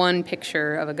like one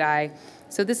picture of a guy.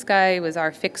 So this guy was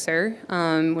our fixer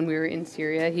when we were in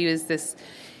Syria.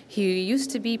 He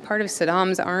used to be part of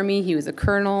Saddam's army. He was a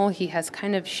colonel. He has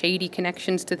kind of shady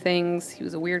connections to things. He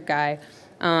was a weird guy.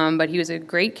 But he was a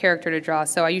great character to draw.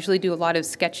 So I usually do a lot of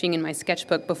sketching in my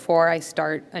sketchbook before I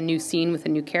start a new scene with a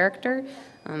new character.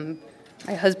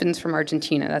 My husband's from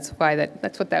Argentina. That's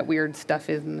what that weird stuff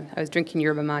is. And I was drinking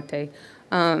yerba mate.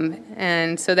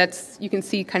 And so you can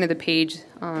see kind of the page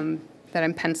that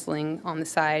I'm penciling on the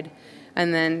side.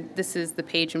 And then this is the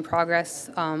page in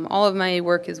progress. All of my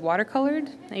work is watercolored.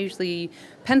 I usually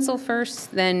pencil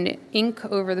first, then ink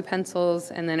over the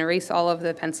pencils, and then erase all of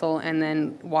the pencil, and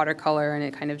then watercolor, and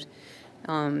it kind of,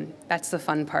 that's the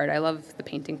fun part. I love the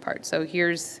painting part. So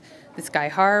here's this guy,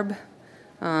 Harb.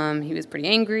 He was pretty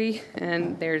angry,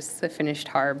 and there's the finished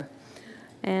Harb.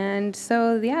 And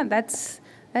so, yeah, that's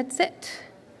it.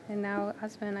 And now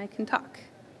Asma and I can talk.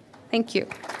 Thank you.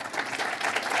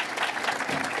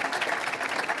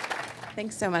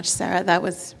 Thanks so much, Sarah. That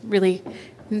was really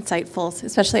insightful.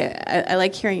 Especially, I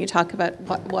like hearing you talk about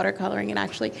watercoloring and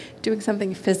actually doing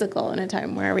something physical in a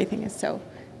time where everything is so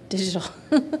digital.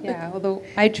 Yeah, although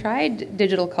I tried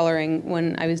digital coloring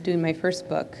when I was doing my first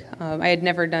book. I had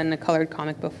never done a colored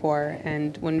comic before,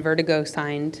 and when Vertigo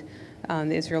signed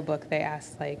the Israel book, they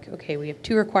asked, like, okay, we have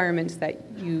two requirements: that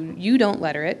you don't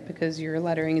letter it because your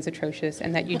lettering is atrocious,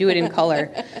 and that you do it in color.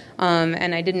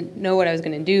 And I didn't know what I was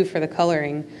going to do for the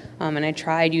coloring, and I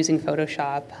tried using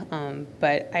Photoshop,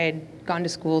 but I had gone to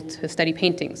school to study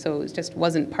painting, so it just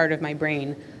wasn't part of my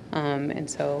brain. And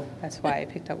so that's why I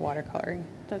picked up watercoloring.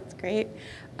 That's great.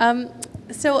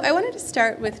 So I wanted to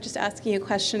start with just asking you a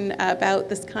question about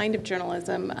this kind of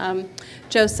journalism.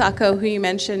 Joe Sacco, who you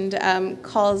mentioned,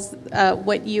 calls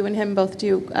what you and him both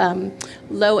do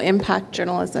low-impact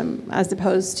journalism, as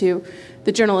opposed to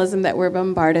the journalism that we're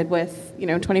bombarded with,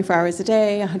 24 hours a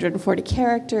day, 140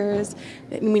 characters,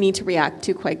 and we need to react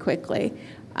to quite quickly.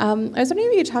 I was wondering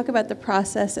if you could talk about the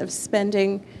process of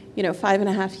spending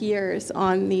 5.5 years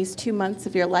on these 2 months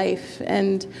of your life,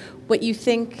 and what you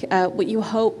think, what you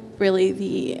hope really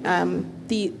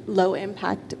the low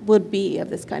impact would be of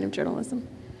this kind of journalism.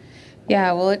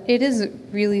 Yeah, well, it is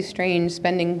really strange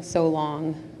spending so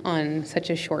long on such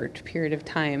a short period of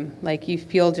time. Like, you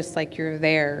feel just like you're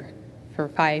there for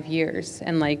 5 years.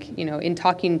 And like, in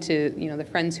talking to, the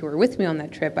friends who were with me on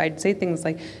that trip, I'd say things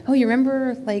like, oh, you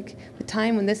remember like the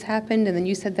time when this happened and then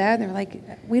you said that? And they're like,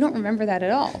 we don't remember that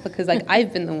at all, because like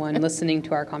I've been the one listening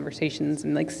to our conversations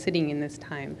and like sitting in this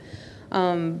time.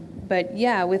 But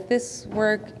yeah, with this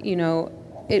work,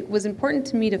 it was important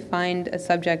to me to find a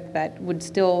subject that would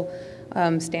still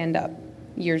stand up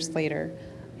years later.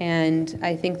 And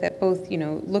I think that both,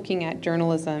 looking at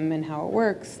journalism and how it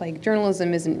works, like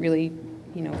journalism isn't really,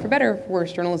 for better or for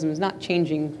worse, journalism is not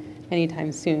changing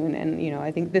anytime soon. And,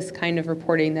 I think this kind of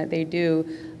reporting that they do,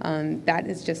 that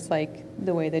is just like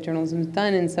the way that journalism is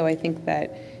done. And so I think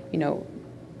that,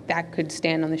 that could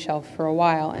stand on the shelf for a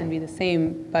while and be the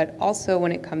same. But also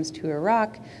when it comes to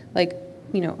Iraq, like,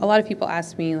 a lot of people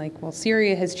ask me, like, well,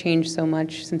 Syria has changed so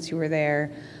much since you were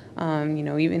there.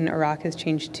 Even Iraq has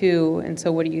changed too, and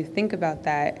so what do you think about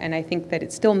that? And I think that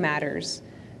it still matters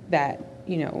that,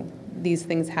 these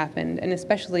things happened, and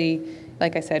especially,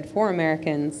 like I said, for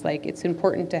Americans, like, it's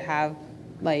important to have,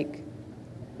 like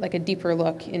a deeper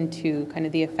look into kind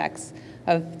of the effects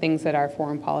of things that our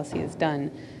foreign policy has done.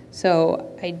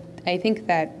 So I think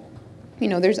that,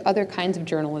 there's other kinds of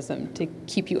journalism to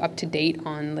keep you up to date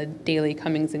on the daily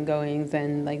comings and goings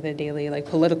and, like, the daily, like,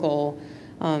 political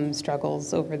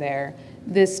struggles over there.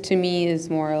 This to me is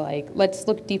more like, let's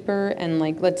look deeper and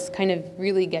like let's kind of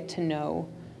really get to know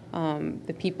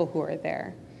the people who are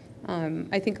there.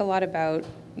 I think a lot about,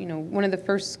 one of the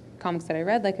first comics that I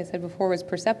read, like I said before, was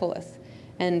Persepolis.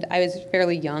 And I was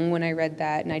fairly young when I read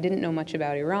that, and I didn't know much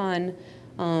about Iran.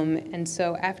 And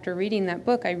so after reading that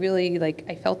book, I really,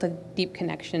 I felt a deep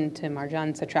connection to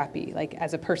Marjan Satrapi, like,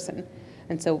 as a person.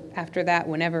 And so after that,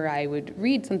 whenever I would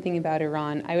read something about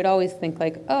Iran, I would always think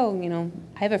like, oh,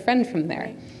 I have a friend from there.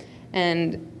 Right.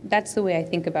 And that's the way I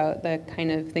think about the kind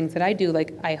of things that I do.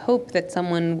 Like, I hope that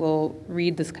someone will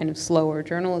read this kind of slower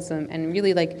journalism and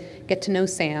really get to know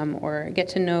Sam, or get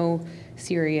to know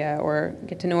Syria, or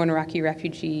get to know an Iraqi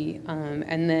refugee.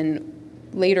 And then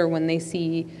later when they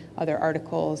see other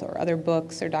articles or other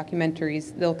books or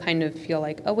documentaries, they'll kind of feel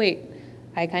like, oh, wait,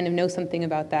 I kind of know something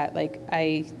about that. Like,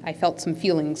 I felt some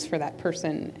feelings for that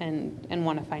person and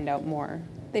want to find out more.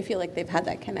 They feel like they've had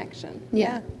that connection.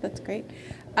 Yeah, that's great.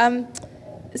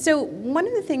 So one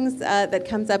of the things that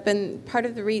comes up, and part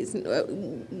of the reason,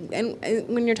 and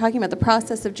when you're talking about the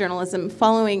process of journalism,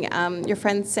 following your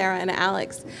friends Sarah and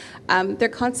Alex, they're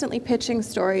constantly pitching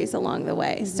stories along the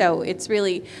way. Mm-hmm. So it's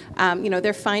really,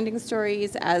 they're finding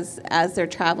stories as they're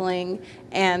traveling,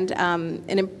 and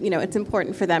it's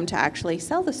important for them to actually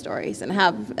sell the stories and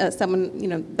have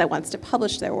someone that wants to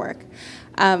publish their work.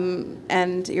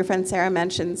 And your friend Sarah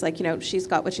mentions, she's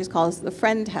got what she calls the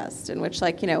friend test, in which,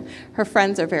 her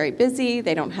friends are very busy,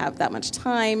 they don't have that much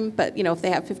time, but, if they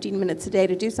have 15 minutes a day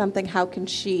to do something, how can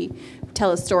she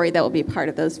tell a story that will be part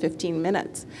of those 15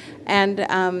 minutes? And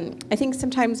I think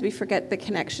sometimes we forget the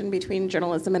connection between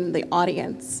journalism and the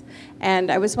audience.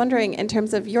 And I was wondering, in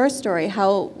terms of your story,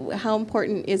 how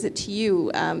important is it to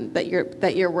you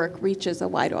that your work reaches a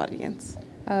wide audience?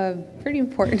 Pretty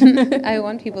important. I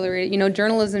want people to read it.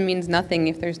 Journalism means nothing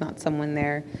if there's not someone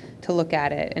there to look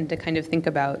at it and to kind of think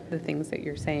about the things that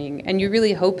you're saying. And you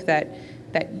really hope that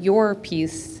your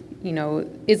piece,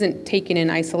 isn't taken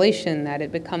in isolation, that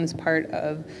it becomes part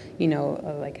of,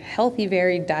 a healthy,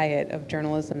 varied diet of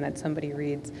journalism that somebody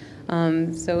reads.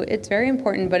 So it's very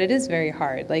important, but it is very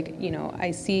hard.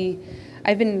 I see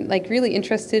I've been like really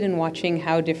interested in watching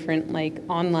how different like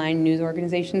online news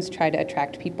organizations try to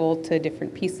attract people to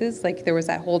different pieces. Like there was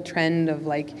that whole trend of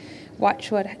like,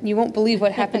 watch what, you won't believe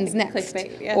what happens next.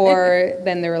 Clickbait, yeah. Or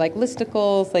then there were like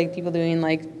listicles, like people doing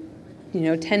like,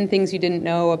 10 things you didn't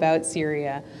know about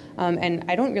Syria. And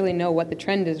I don't really know what the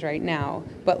trend is right now,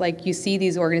 but like you see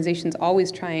these organizations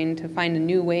always trying to find a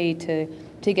new way to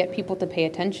get people to pay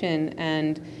attention.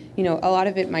 And, a lot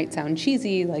of it might sound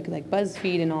cheesy, like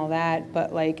BuzzFeed and all that,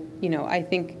 but like, I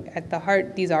think at the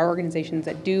heart, these are organizations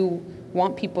that do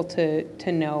want people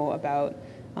to know about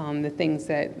the things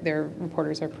that their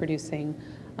reporters are producing.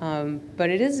 But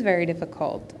it is very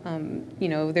difficult.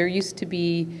 There used to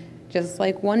be just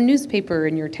like one newspaper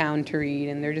in your town to read,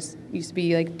 and there just used to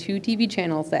be like 2 TV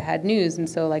channels that had news, and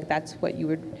so like that's what you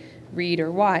would read or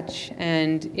watch.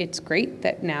 And it's great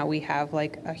that now we have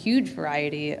like a huge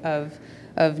variety of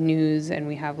news, and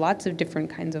we have lots of different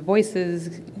kinds of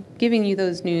voices giving you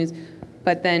those news.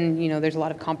 But then there's a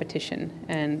lot of competition,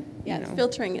 and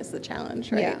filtering is the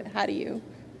challenge, right? Yeah. How do you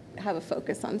have a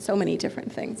focus on so many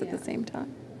different things at the same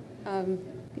time?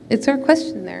 It's our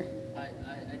question there. I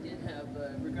did have,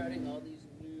 regarding all these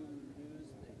new news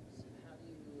things, how do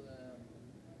you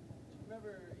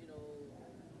remember,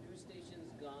 news stations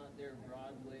got their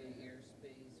Broadway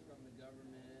airspace from the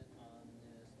government on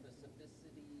the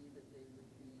specificity that they would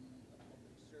be a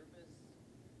public service,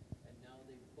 and now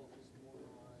they've focused more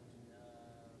on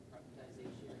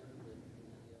privatization with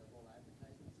the whole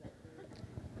advertising sector.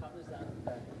 How does that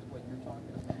affect what you're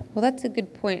talking about? Well, that's a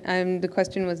good point. The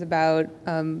question was about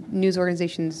news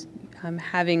organizations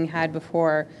having had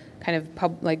before kind of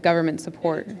like government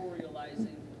support. Editorializing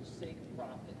for the sake of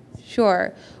profit.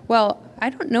 Sure. Well, I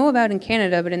don't know about in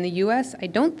Canada, but in the U.S., I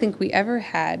don't think we ever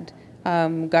had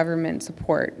government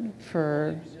support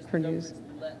for news.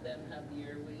 Let them have the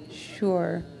airways.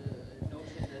 Sure. The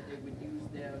notion that they would use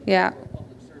them Yeah. for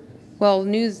public service. Well,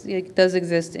 news does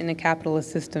exist in a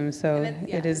capitalist system, so And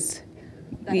it is.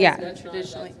 That Yeah. has been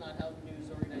traditionally. That's not how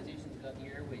news organizations got the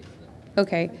airways, though.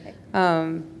 Okay.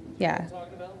 Yeah.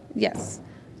 Talking about? Yes.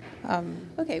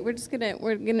 Okay, we're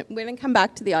gonna come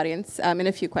back to the audience in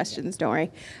a few questions. Don't worry.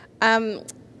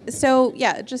 So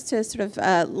yeah, just to sort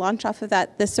of launch off of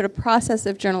that, this sort of process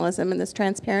of journalism and this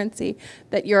transparency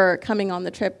that your coming on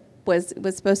the trip was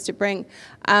supposed to bring,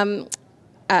 and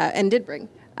did bring.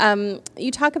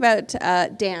 You talk about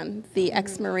Dan, the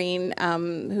ex-Marine,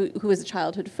 who was a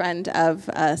childhood friend of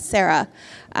Sarah,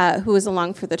 who was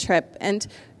along for the trip. And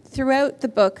throughout the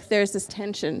book, there's this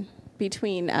tension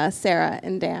between Sarah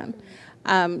and Dan.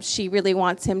 She really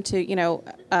wants him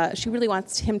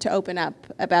to, open up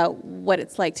about what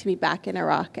it's like to be back in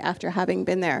Iraq after having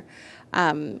been there,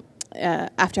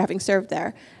 after having served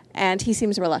there. And he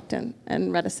seems reluctant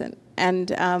and reticent.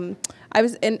 And I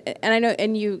was, and I know,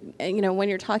 and you know, when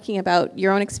you're talking about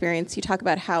your own experience, you talk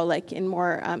about how, like,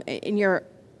 in your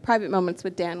private moments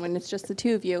with Dan, when it's just the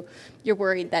two of you, you're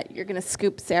worried that you're going to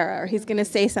scoop Sarah, or he's going to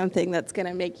say something that's going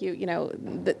to make you,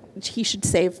 that he should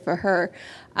save for her.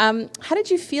 How did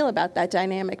you feel about that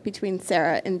dynamic between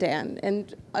Sarah and Dan?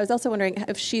 And I was also wondering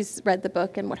if she's read the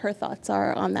book and what her thoughts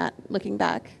are on that, looking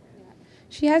back.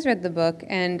 She has read the book,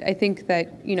 and I think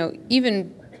that,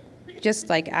 even just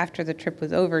like after the trip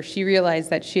was over, she realized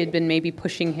that she had been maybe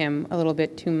pushing him a little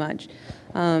bit too much.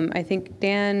 I think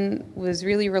Dan was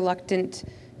really reluctant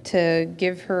to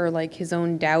give her like his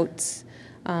own doubts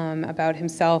about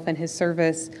himself and his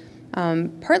service,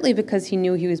 partly because he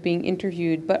knew he was being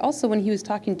interviewed, but also when he was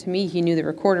talking to me, he knew the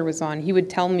recorder was on. He would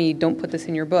tell me, "Don't put this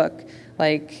in your book,"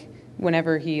 like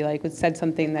whenever he said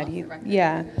something that he,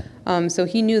 yeah. So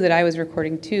he knew that I was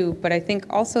recording too. But I think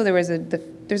also there's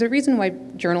a reason why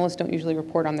journalists don't usually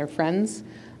report on their friends,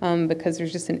 because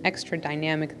there's just an extra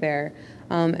dynamic there.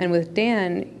 And with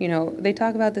Dan, they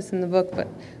talk about this in the book, but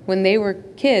when they were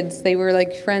kids, they were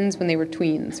like friends when they were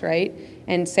tweens, right?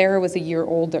 And Sarah was a year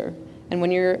older. And when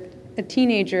you're a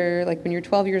teenager, like when you're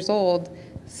 12 years old,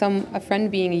 a friend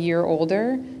being a year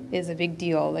older is a big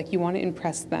deal. Like, you want to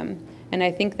impress them. And I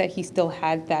think that he still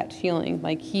had that feeling.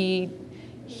 Like, he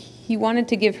wanted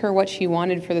to give her what she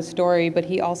wanted for the story, but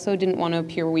he also didn't want to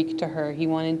appear weak to her. He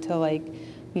wanted to,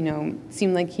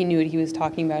 seem like he knew what he was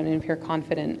talking about and appear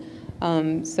confident.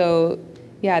 So,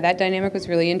 yeah, that dynamic was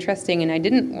really interesting, and I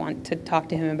didn't want to talk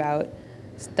to him about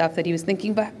stuff that he was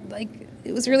thinking, but,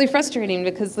 it was really frustrating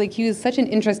because, he was such an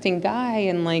interesting guy,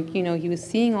 and, he was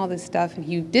seeing all this stuff, and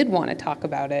he did want to talk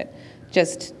about it,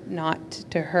 just not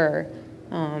to her.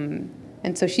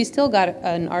 And so she still got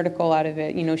an article out of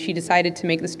it. She decided to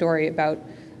make the story about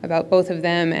both of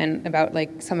them and about,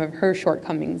 some of her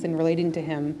shortcomings in relating to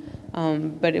him.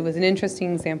 But it was an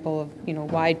interesting example of,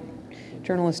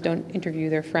 journalists don't interview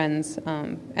their friends,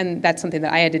 and that's something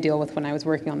that I had to deal with when I was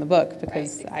working on the book,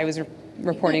 because I was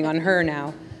reporting on her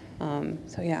now.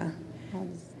 So yeah.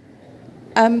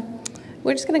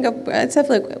 We're just going to go, let's have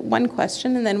like one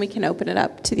question, and then we can open it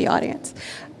up to the audience.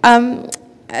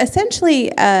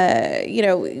 Essentially,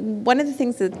 one of the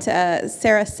things that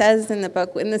Sarah says in the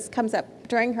book, and this comes up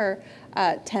during her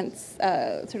tense,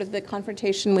 sort of the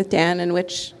confrontation with Dan, in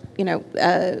which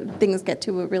things get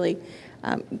to a really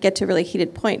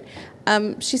heated point.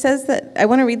 She says that, I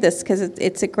want to read this because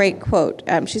it's a great quote.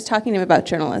 She's talking to him about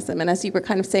journalism, and as you were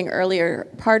kind of saying earlier,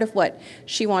 part of what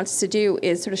she wants to do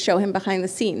is sort of show him behind the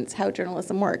scenes how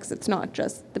journalism works. It's not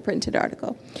just the printed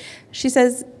article. She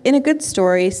says, in a good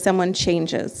story, someone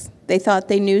changes. They thought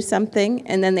they knew something,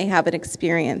 and then they have an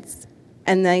experience,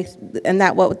 and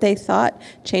that what they thought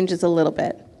changes a little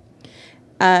bit.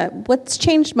 What's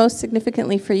changed most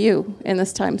significantly for you in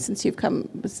this time since you've come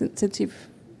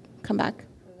back?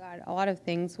 A lot of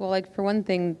things. Well, like for one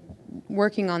thing,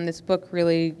 working on this book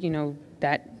really,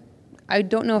 that I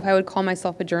don't know if I would call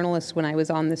myself a journalist when I was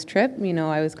on this trip.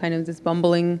 I was kind of this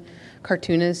bumbling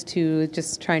cartoonist who was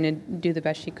just trying to do the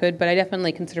best she could, but I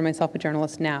definitely consider myself a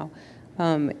journalist now.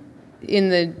 In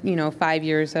the 5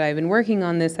 years that I've been working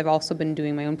on this, I've also been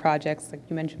doing my own projects, like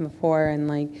you mentioned before,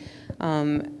 and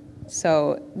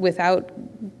so without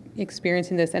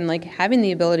experiencing this and like having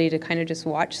the ability to kind of just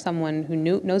watch someone who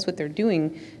knows what they're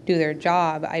doing do their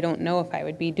job, I don't know if I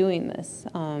would be doing this.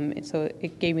 So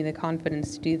it gave me the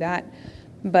confidence to do that.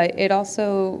 But it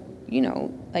also,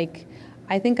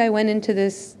 I think I went into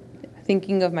this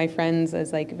thinking of my friends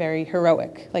as like very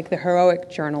heroic, like the heroic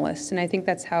journalist. And I think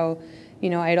that's how,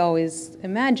 I'd always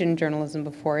imagined journalism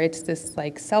before. It's this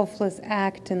like selfless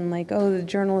act, and like, oh, the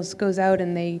journalist goes out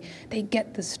and they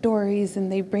get the stories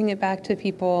and they bring it back to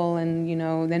people, and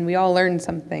then we all learn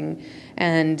something.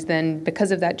 And then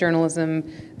because of that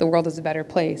journalism, the world is a better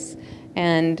place.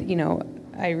 And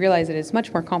I realize that it's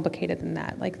much more complicated than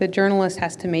that. Like the journalist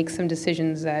has to make some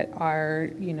decisions that are,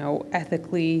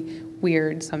 ethically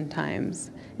weird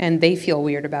sometimes. And they feel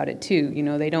weird about it too.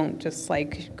 They don't just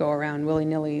like go around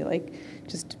willy-nilly, like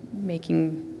just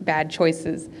making bad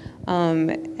choices.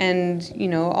 And,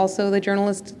 also the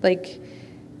journalist, like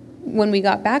when we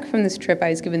got back from this trip,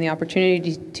 I was given the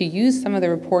opportunity to use some of the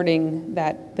reporting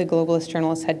that the globalist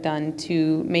journalists had done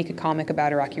to make a comic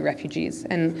about Iraqi refugees.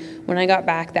 And when I got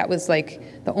back, that was like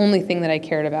the only thing that I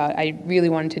cared about. I really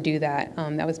wanted to do that.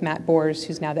 That was Matt Bors,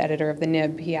 who's now the editor of the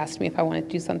Nib. He asked me if I wanted to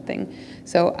do something.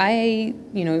 So I,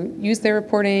 used their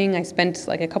reporting. I spent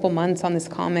like a couple months on this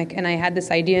comic, and I had this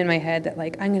idea in my head that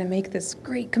like, I'm going to make this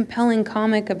great, compelling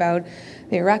comic about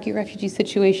the Iraqi refugee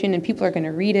situation, and people are going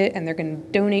to read it, and they're going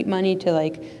to donate money to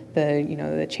like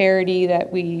the charity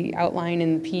that we outline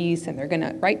in the piece, and they're going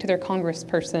to write to their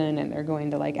congressperson, and they're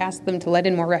going to like ask them to let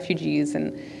in more refugees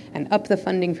and up the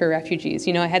funding for refugees.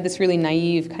 I had this really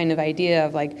naive kind of idea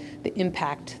of like the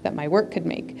impact that my work could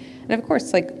make. And of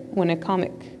course, like when a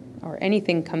comic or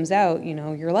anything comes out,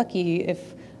 you're lucky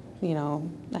if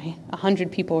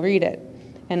 100 people read it.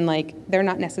 And like they're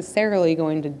not necessarily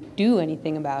going to do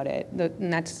anything about it.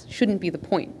 And that shouldn't be the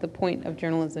point. The point of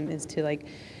journalism is to like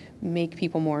make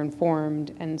people more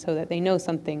informed, and so that they know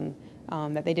something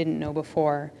that they didn't know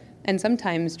before. And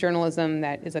sometimes journalism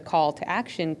that is a call to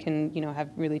action can, have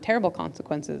really terrible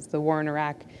consequences. The war in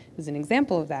Iraq is an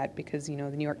example of that, because, the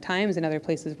New York Times and other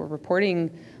places were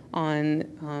reporting on,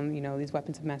 these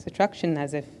weapons of mass destruction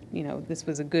as if, this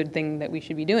was a good thing that we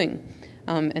should be doing.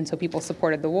 And so people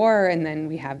supported the war, and then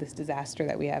we have this disaster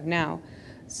that we have now.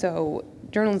 So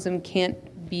journalism can't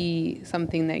be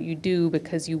something that you do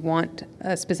because you want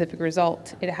a specific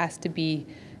result. It has to be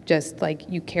just like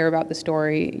you care about the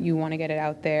story, you want to get it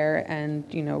out there, and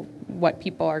what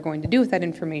people are going to do with that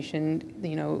information,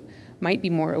 might be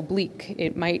more oblique. They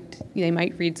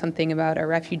might read something about a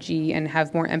refugee and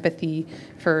have more empathy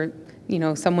for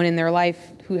someone in their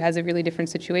life who has a really different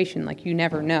situation. Like you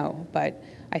never know, but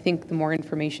I think the more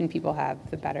information people have,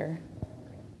 the better.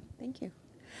 Thank you.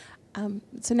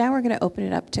 So now we're going to open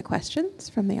it up to questions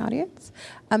from the audience.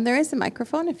 There is a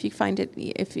microphone. If you find it,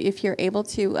 if you're able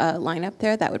to line up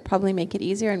there, that would probably make it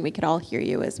easier, and we could all hear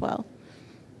you as well.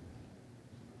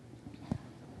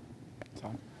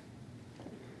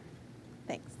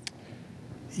 Thanks.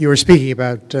 You were speaking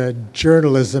about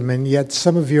journalism, and yet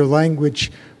some of your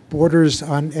language borders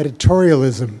on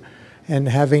editorialism and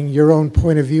having your own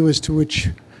point of view as to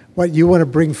what you want to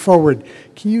bring forward.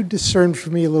 Can you discern for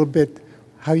me a little bit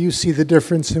how you see the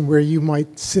difference and where you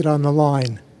might sit on the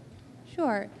line?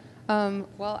 Sure.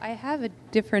 Well, I have a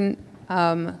different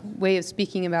way of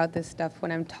speaking about this stuff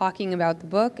when I'm talking about the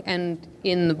book and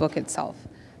in the book itself.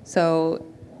 So,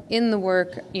 in the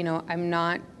work, you know, I'm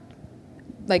not,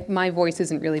 like, my voice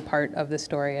isn't really part of the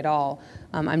story at all.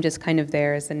 I'm just kind of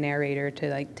there as the narrator to,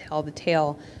 like, tell the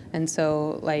tale. And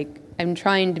so, like, I'm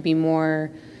trying to be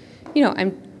more, you know,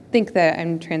 think that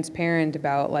I'm transparent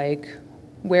about, like,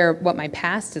 what my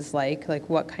past is like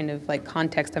what kind of like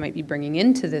context I might be bringing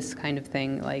into this kind of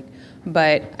thing, like,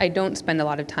 but I don't spend a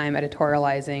lot of time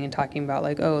editorializing and talking about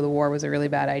like, oh, the war was a really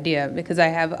bad idea, because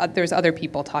there's other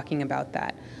people talking about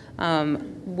that.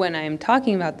 When I'm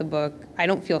talking about the book, I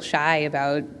don't feel shy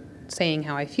about saying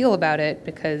how I feel about it,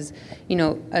 because, you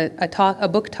know, a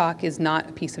book talk is not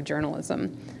a piece of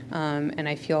journalism, and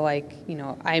I feel like, you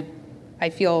know, I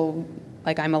feel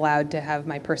like I'm allowed to have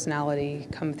my personality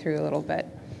come through a little bit.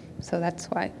 So that's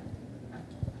why.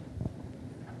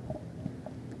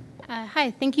 Hi,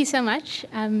 thank you so much.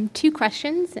 2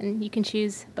 questions, and you can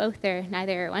choose both or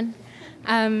neither or one.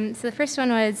 So the first one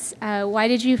was, why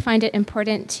did you find it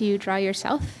important to draw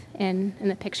yourself in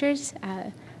the pictures?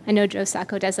 I know Joe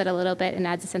Sacco does that a little bit and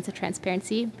adds a sense of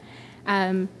transparency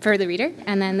for the reader.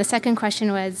 And then the second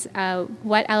question was,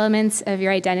 what elements of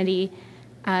your identity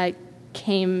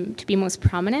came to be most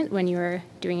prominent when you were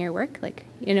doing your work? Like,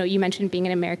 you know, you mentioned being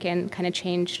an American kind of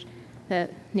changed the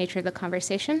nature of the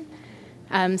conversation.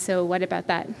 So what about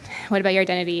that? What about your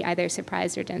identity either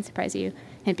surprised or didn't surprise you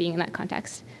in being in that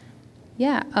context?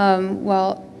 Yeah,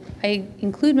 well, I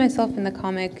include myself in the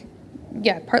comic,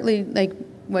 yeah, partly like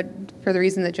for the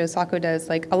reason that Joe Sacco does.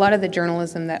 Like, a lot of the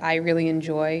journalism that I really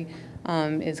enjoy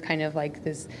is kind of like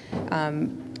this,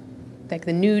 like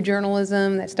the new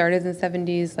journalism that started in the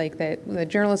 70s, like that the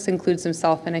journalist includes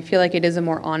himself, and I feel like it is a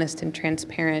more honest and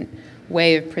transparent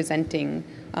way of presenting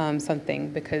something,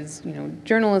 because, you know,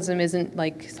 journalism isn't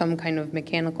like some kind of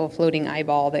mechanical floating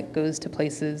eyeball that goes to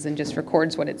places and just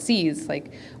records what it sees,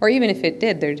 like, or even if it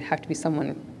did, there'd have to be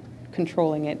someone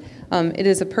controlling it. It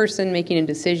is a person making a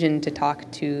decision to talk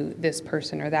to this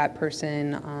person or that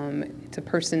person. It's a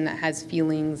person that has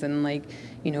feelings and, like,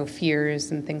 you know,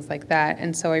 fears and things like that.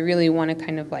 And so I really want to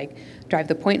kind of like drive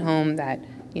the point home that,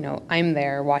 you know, I'm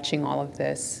there watching all of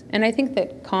this. And I think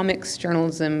that comics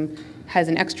journalism has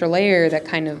an extra layer that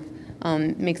kind of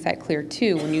makes that clear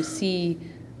too. When you see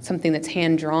something that's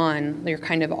hand-drawn, you're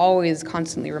kind of always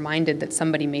constantly reminded that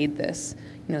somebody made this.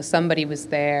 You know, somebody was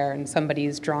there and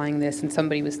somebody's drawing this and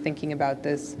somebody was thinking about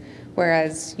this.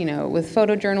 Whereas, you know, with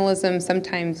photojournalism,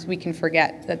 sometimes we can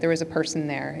forget that there was a person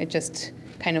there. It just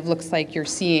kind of looks like you're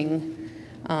seeing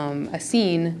a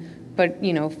scene, but,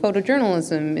 you know,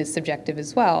 photojournalism is subjective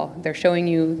as well. They're showing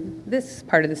you this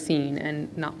part of the scene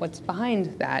and not what's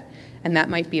behind that, and that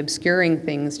might be obscuring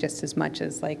things just as much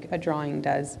as like a drawing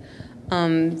does.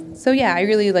 So yeah,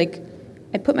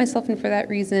 I put myself in for that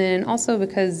reason. Also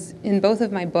because in both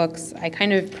of my books, I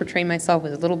kind of portray myself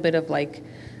as a little bit of like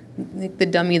the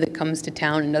dummy that comes to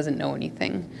town and doesn't know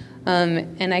anything.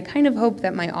 And I kind of hope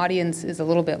that my audience is a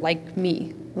little bit like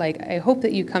me. Like, I hope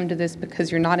that you come to this because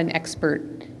you're not an expert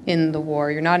in the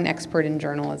war, you're not an expert in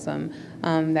journalism,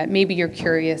 that maybe you're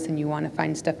curious and you want to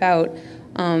find stuff out.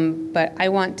 But I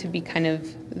want to be kind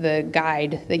of the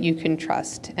guide that you can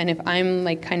trust. And if I'm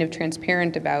like kind of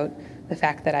transparent about the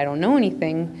fact that I don't know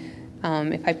anything,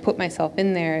 if I put myself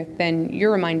in there, then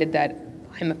you're reminded that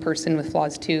I'm a person with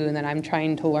flaws too, and that I'm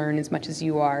trying to learn as much as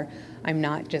you are. I'm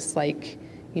not just like,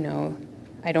 you know,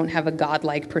 I don't have a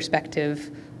godlike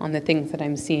perspective on the things that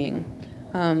I'm seeing.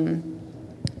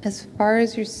 As far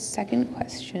as your second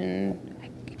question,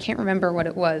 I can't remember what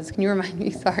it was. Can you remind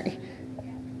me? Sorry.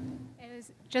 It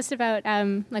was just about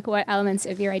like what elements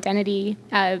of your identity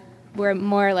were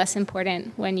more or less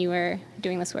important when you were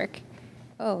doing this work.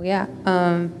 Oh, yeah.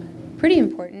 Pretty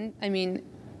important. I mean,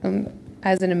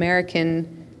 as an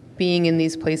American, being in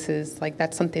these places, like,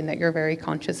 that's something that you're very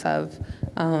conscious of.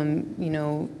 You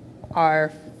know,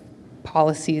 our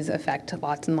policies affect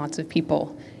lots and lots of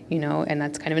people, you know, and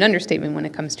that's kind of an understatement when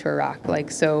it comes to Iraq. Like,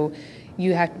 so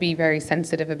you have to be very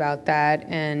sensitive about that,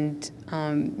 and,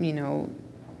 you know,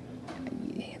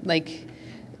 like,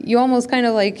 you almost kind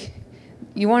of like,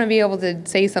 you want to be able to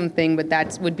say something, but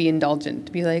that would be indulgent,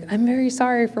 to be like, I'm very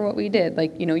sorry for what we did.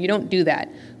 Like, you know, you don't do that,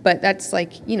 but that's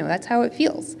like, you know, that's how it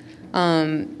feels.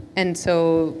 And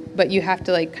so, but you have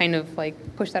to like kind of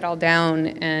like push that all down,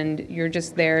 and you're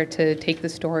just there to take the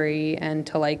story and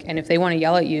to like, and if they want to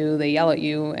yell at you, they yell at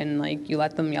you, and like you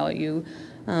let them yell at you.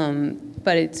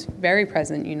 But it's very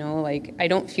present, you know, like I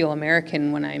don't feel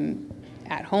American when I'm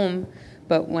at home,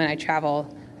 but when I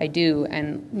travel, I do,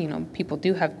 and you know, people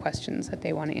do have questions that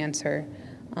they want to answer.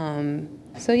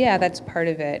 So yeah, that's part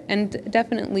of it. And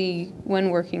definitely when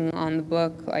working on the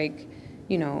book, like,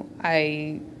 you know,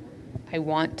 I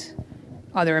want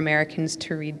other Americans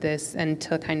to read this and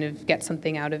to kind of get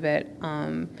something out of it,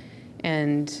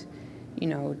 and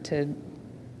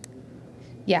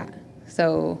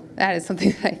so that is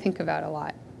something that I think about a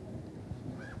lot.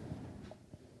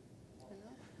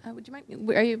 Would you mind?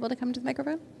 Are you able to come to the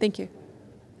microphone? Thank you.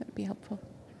 That would be helpful,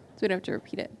 so we don't have to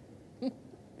repeat it.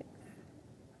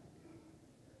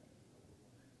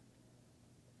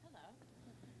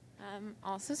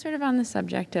 Also sort of on the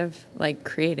subject of like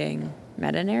creating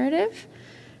meta-narrative,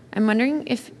 I'm wondering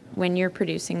if when you're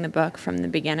producing the book from the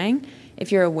beginning,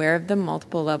 if you're aware of the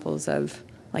multiple levels of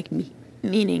like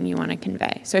meaning you want to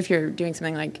convey. So if you're doing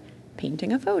something like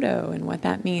painting a photo and what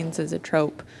that means as a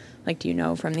trope, like do you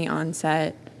know from the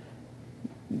onset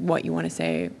what you want to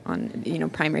say on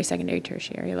primary, secondary,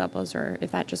 tertiary levels, or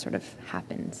if that just sort of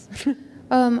happens?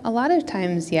 A lot of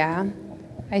times, yeah.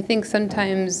 I think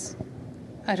sometimes,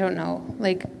 I don't know,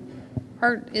 like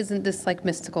art isn't this like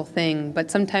mystical thing, but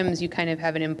sometimes you kind of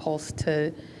have an impulse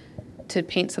to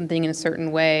paint something in a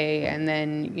certain way, and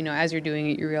then as you're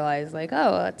doing it, you realize like,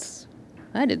 oh,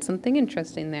 I did something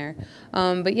interesting there.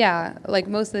 But yeah, like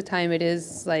most of the time, it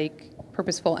is like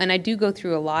purposeful, and I do go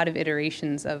through a lot of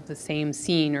iterations of the same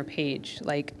scene or page.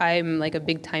 Like I'm like a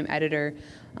big time editor,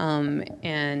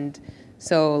 and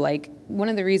so like one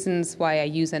of the reasons why I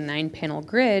use a 9-panel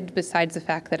grid, besides the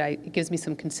fact that it gives me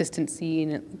some consistency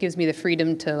and it gives me the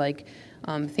freedom to like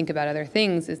think about other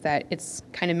things, is that it's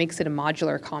kind of makes it a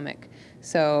modular comic.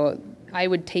 So I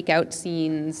would take out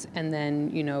scenes and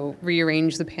then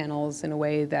rearrange the panels in a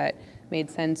way that made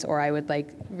sense, or I would like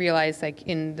realize like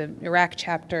in the Iraq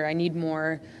chapter I need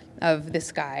more of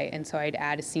this guy, and so I'd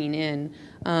add a scene in,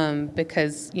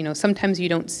 because sometimes you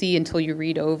don't see until you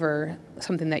read over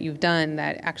something that you've done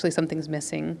that actually something's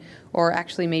missing, or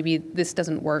actually maybe this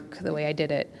doesn't work the way I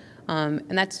did it,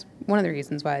 and that's one of the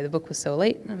reasons why the book was so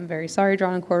late. I'm very sorry,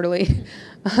 Drawn and Quarterly.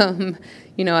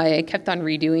 I kept on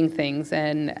redoing things,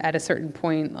 and at a certain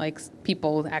point, like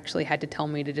people actually had to tell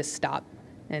me to just stop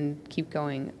and keep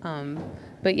going.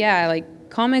 But yeah, like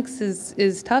comics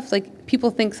is tough. Like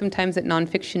people think sometimes that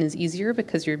nonfiction is easier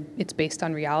because it's based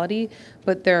on reality,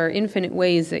 but there are infinite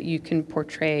ways that you can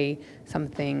portray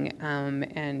something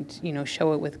and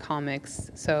show it with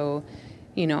comics. So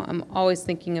I'm always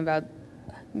thinking about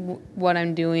what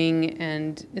I'm doing,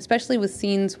 and especially with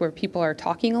scenes where people are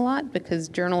talking a lot, because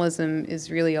journalism is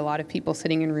really a lot of people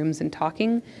sitting in rooms and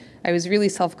talking. I was really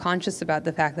self-conscious about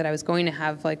the fact that I was going to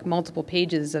have like multiple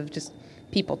pages of just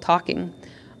people talking.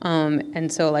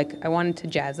 And so like I wanted to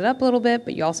jazz it up a little bit,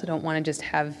 but you also don't want to just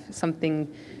have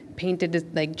something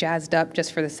painted like jazzed up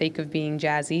just for the sake of being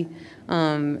jazzy.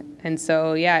 And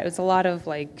so yeah, it was a lot of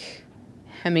like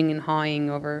hemming and hawing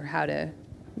over how to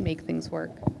make things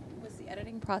work. Was the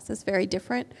editing process very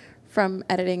different from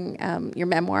editing your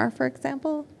memoir, for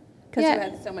example? Because you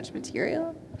had so much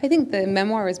material? I think the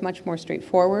memoir was much more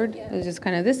straightforward. Yeah. It was just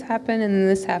kind of this happened and then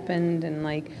this happened, and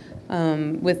like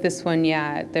with this one,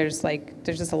 there's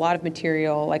just a lot of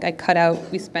material. Like I cut out,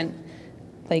 we spent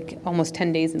like almost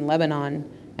 10 days in Lebanon,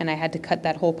 and I had to cut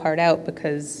that whole part out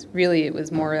because really it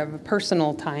was more of a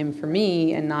personal time for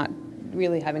me and not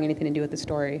really having anything to do with the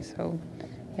story. So,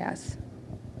 yes.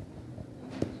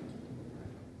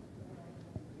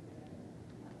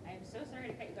 I'm so sorry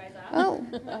to cut you guys off.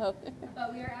 Oh.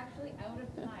 But we are actually out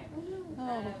of time. I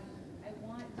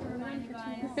want to remind you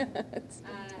guys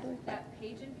that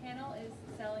page and panel is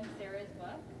selling Sarah's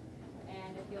book,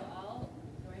 and if you'll all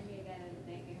join me again in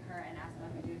thanking her and Asma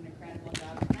for doing an incredible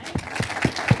job tonight.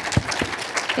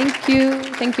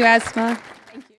 Thank you, Asma.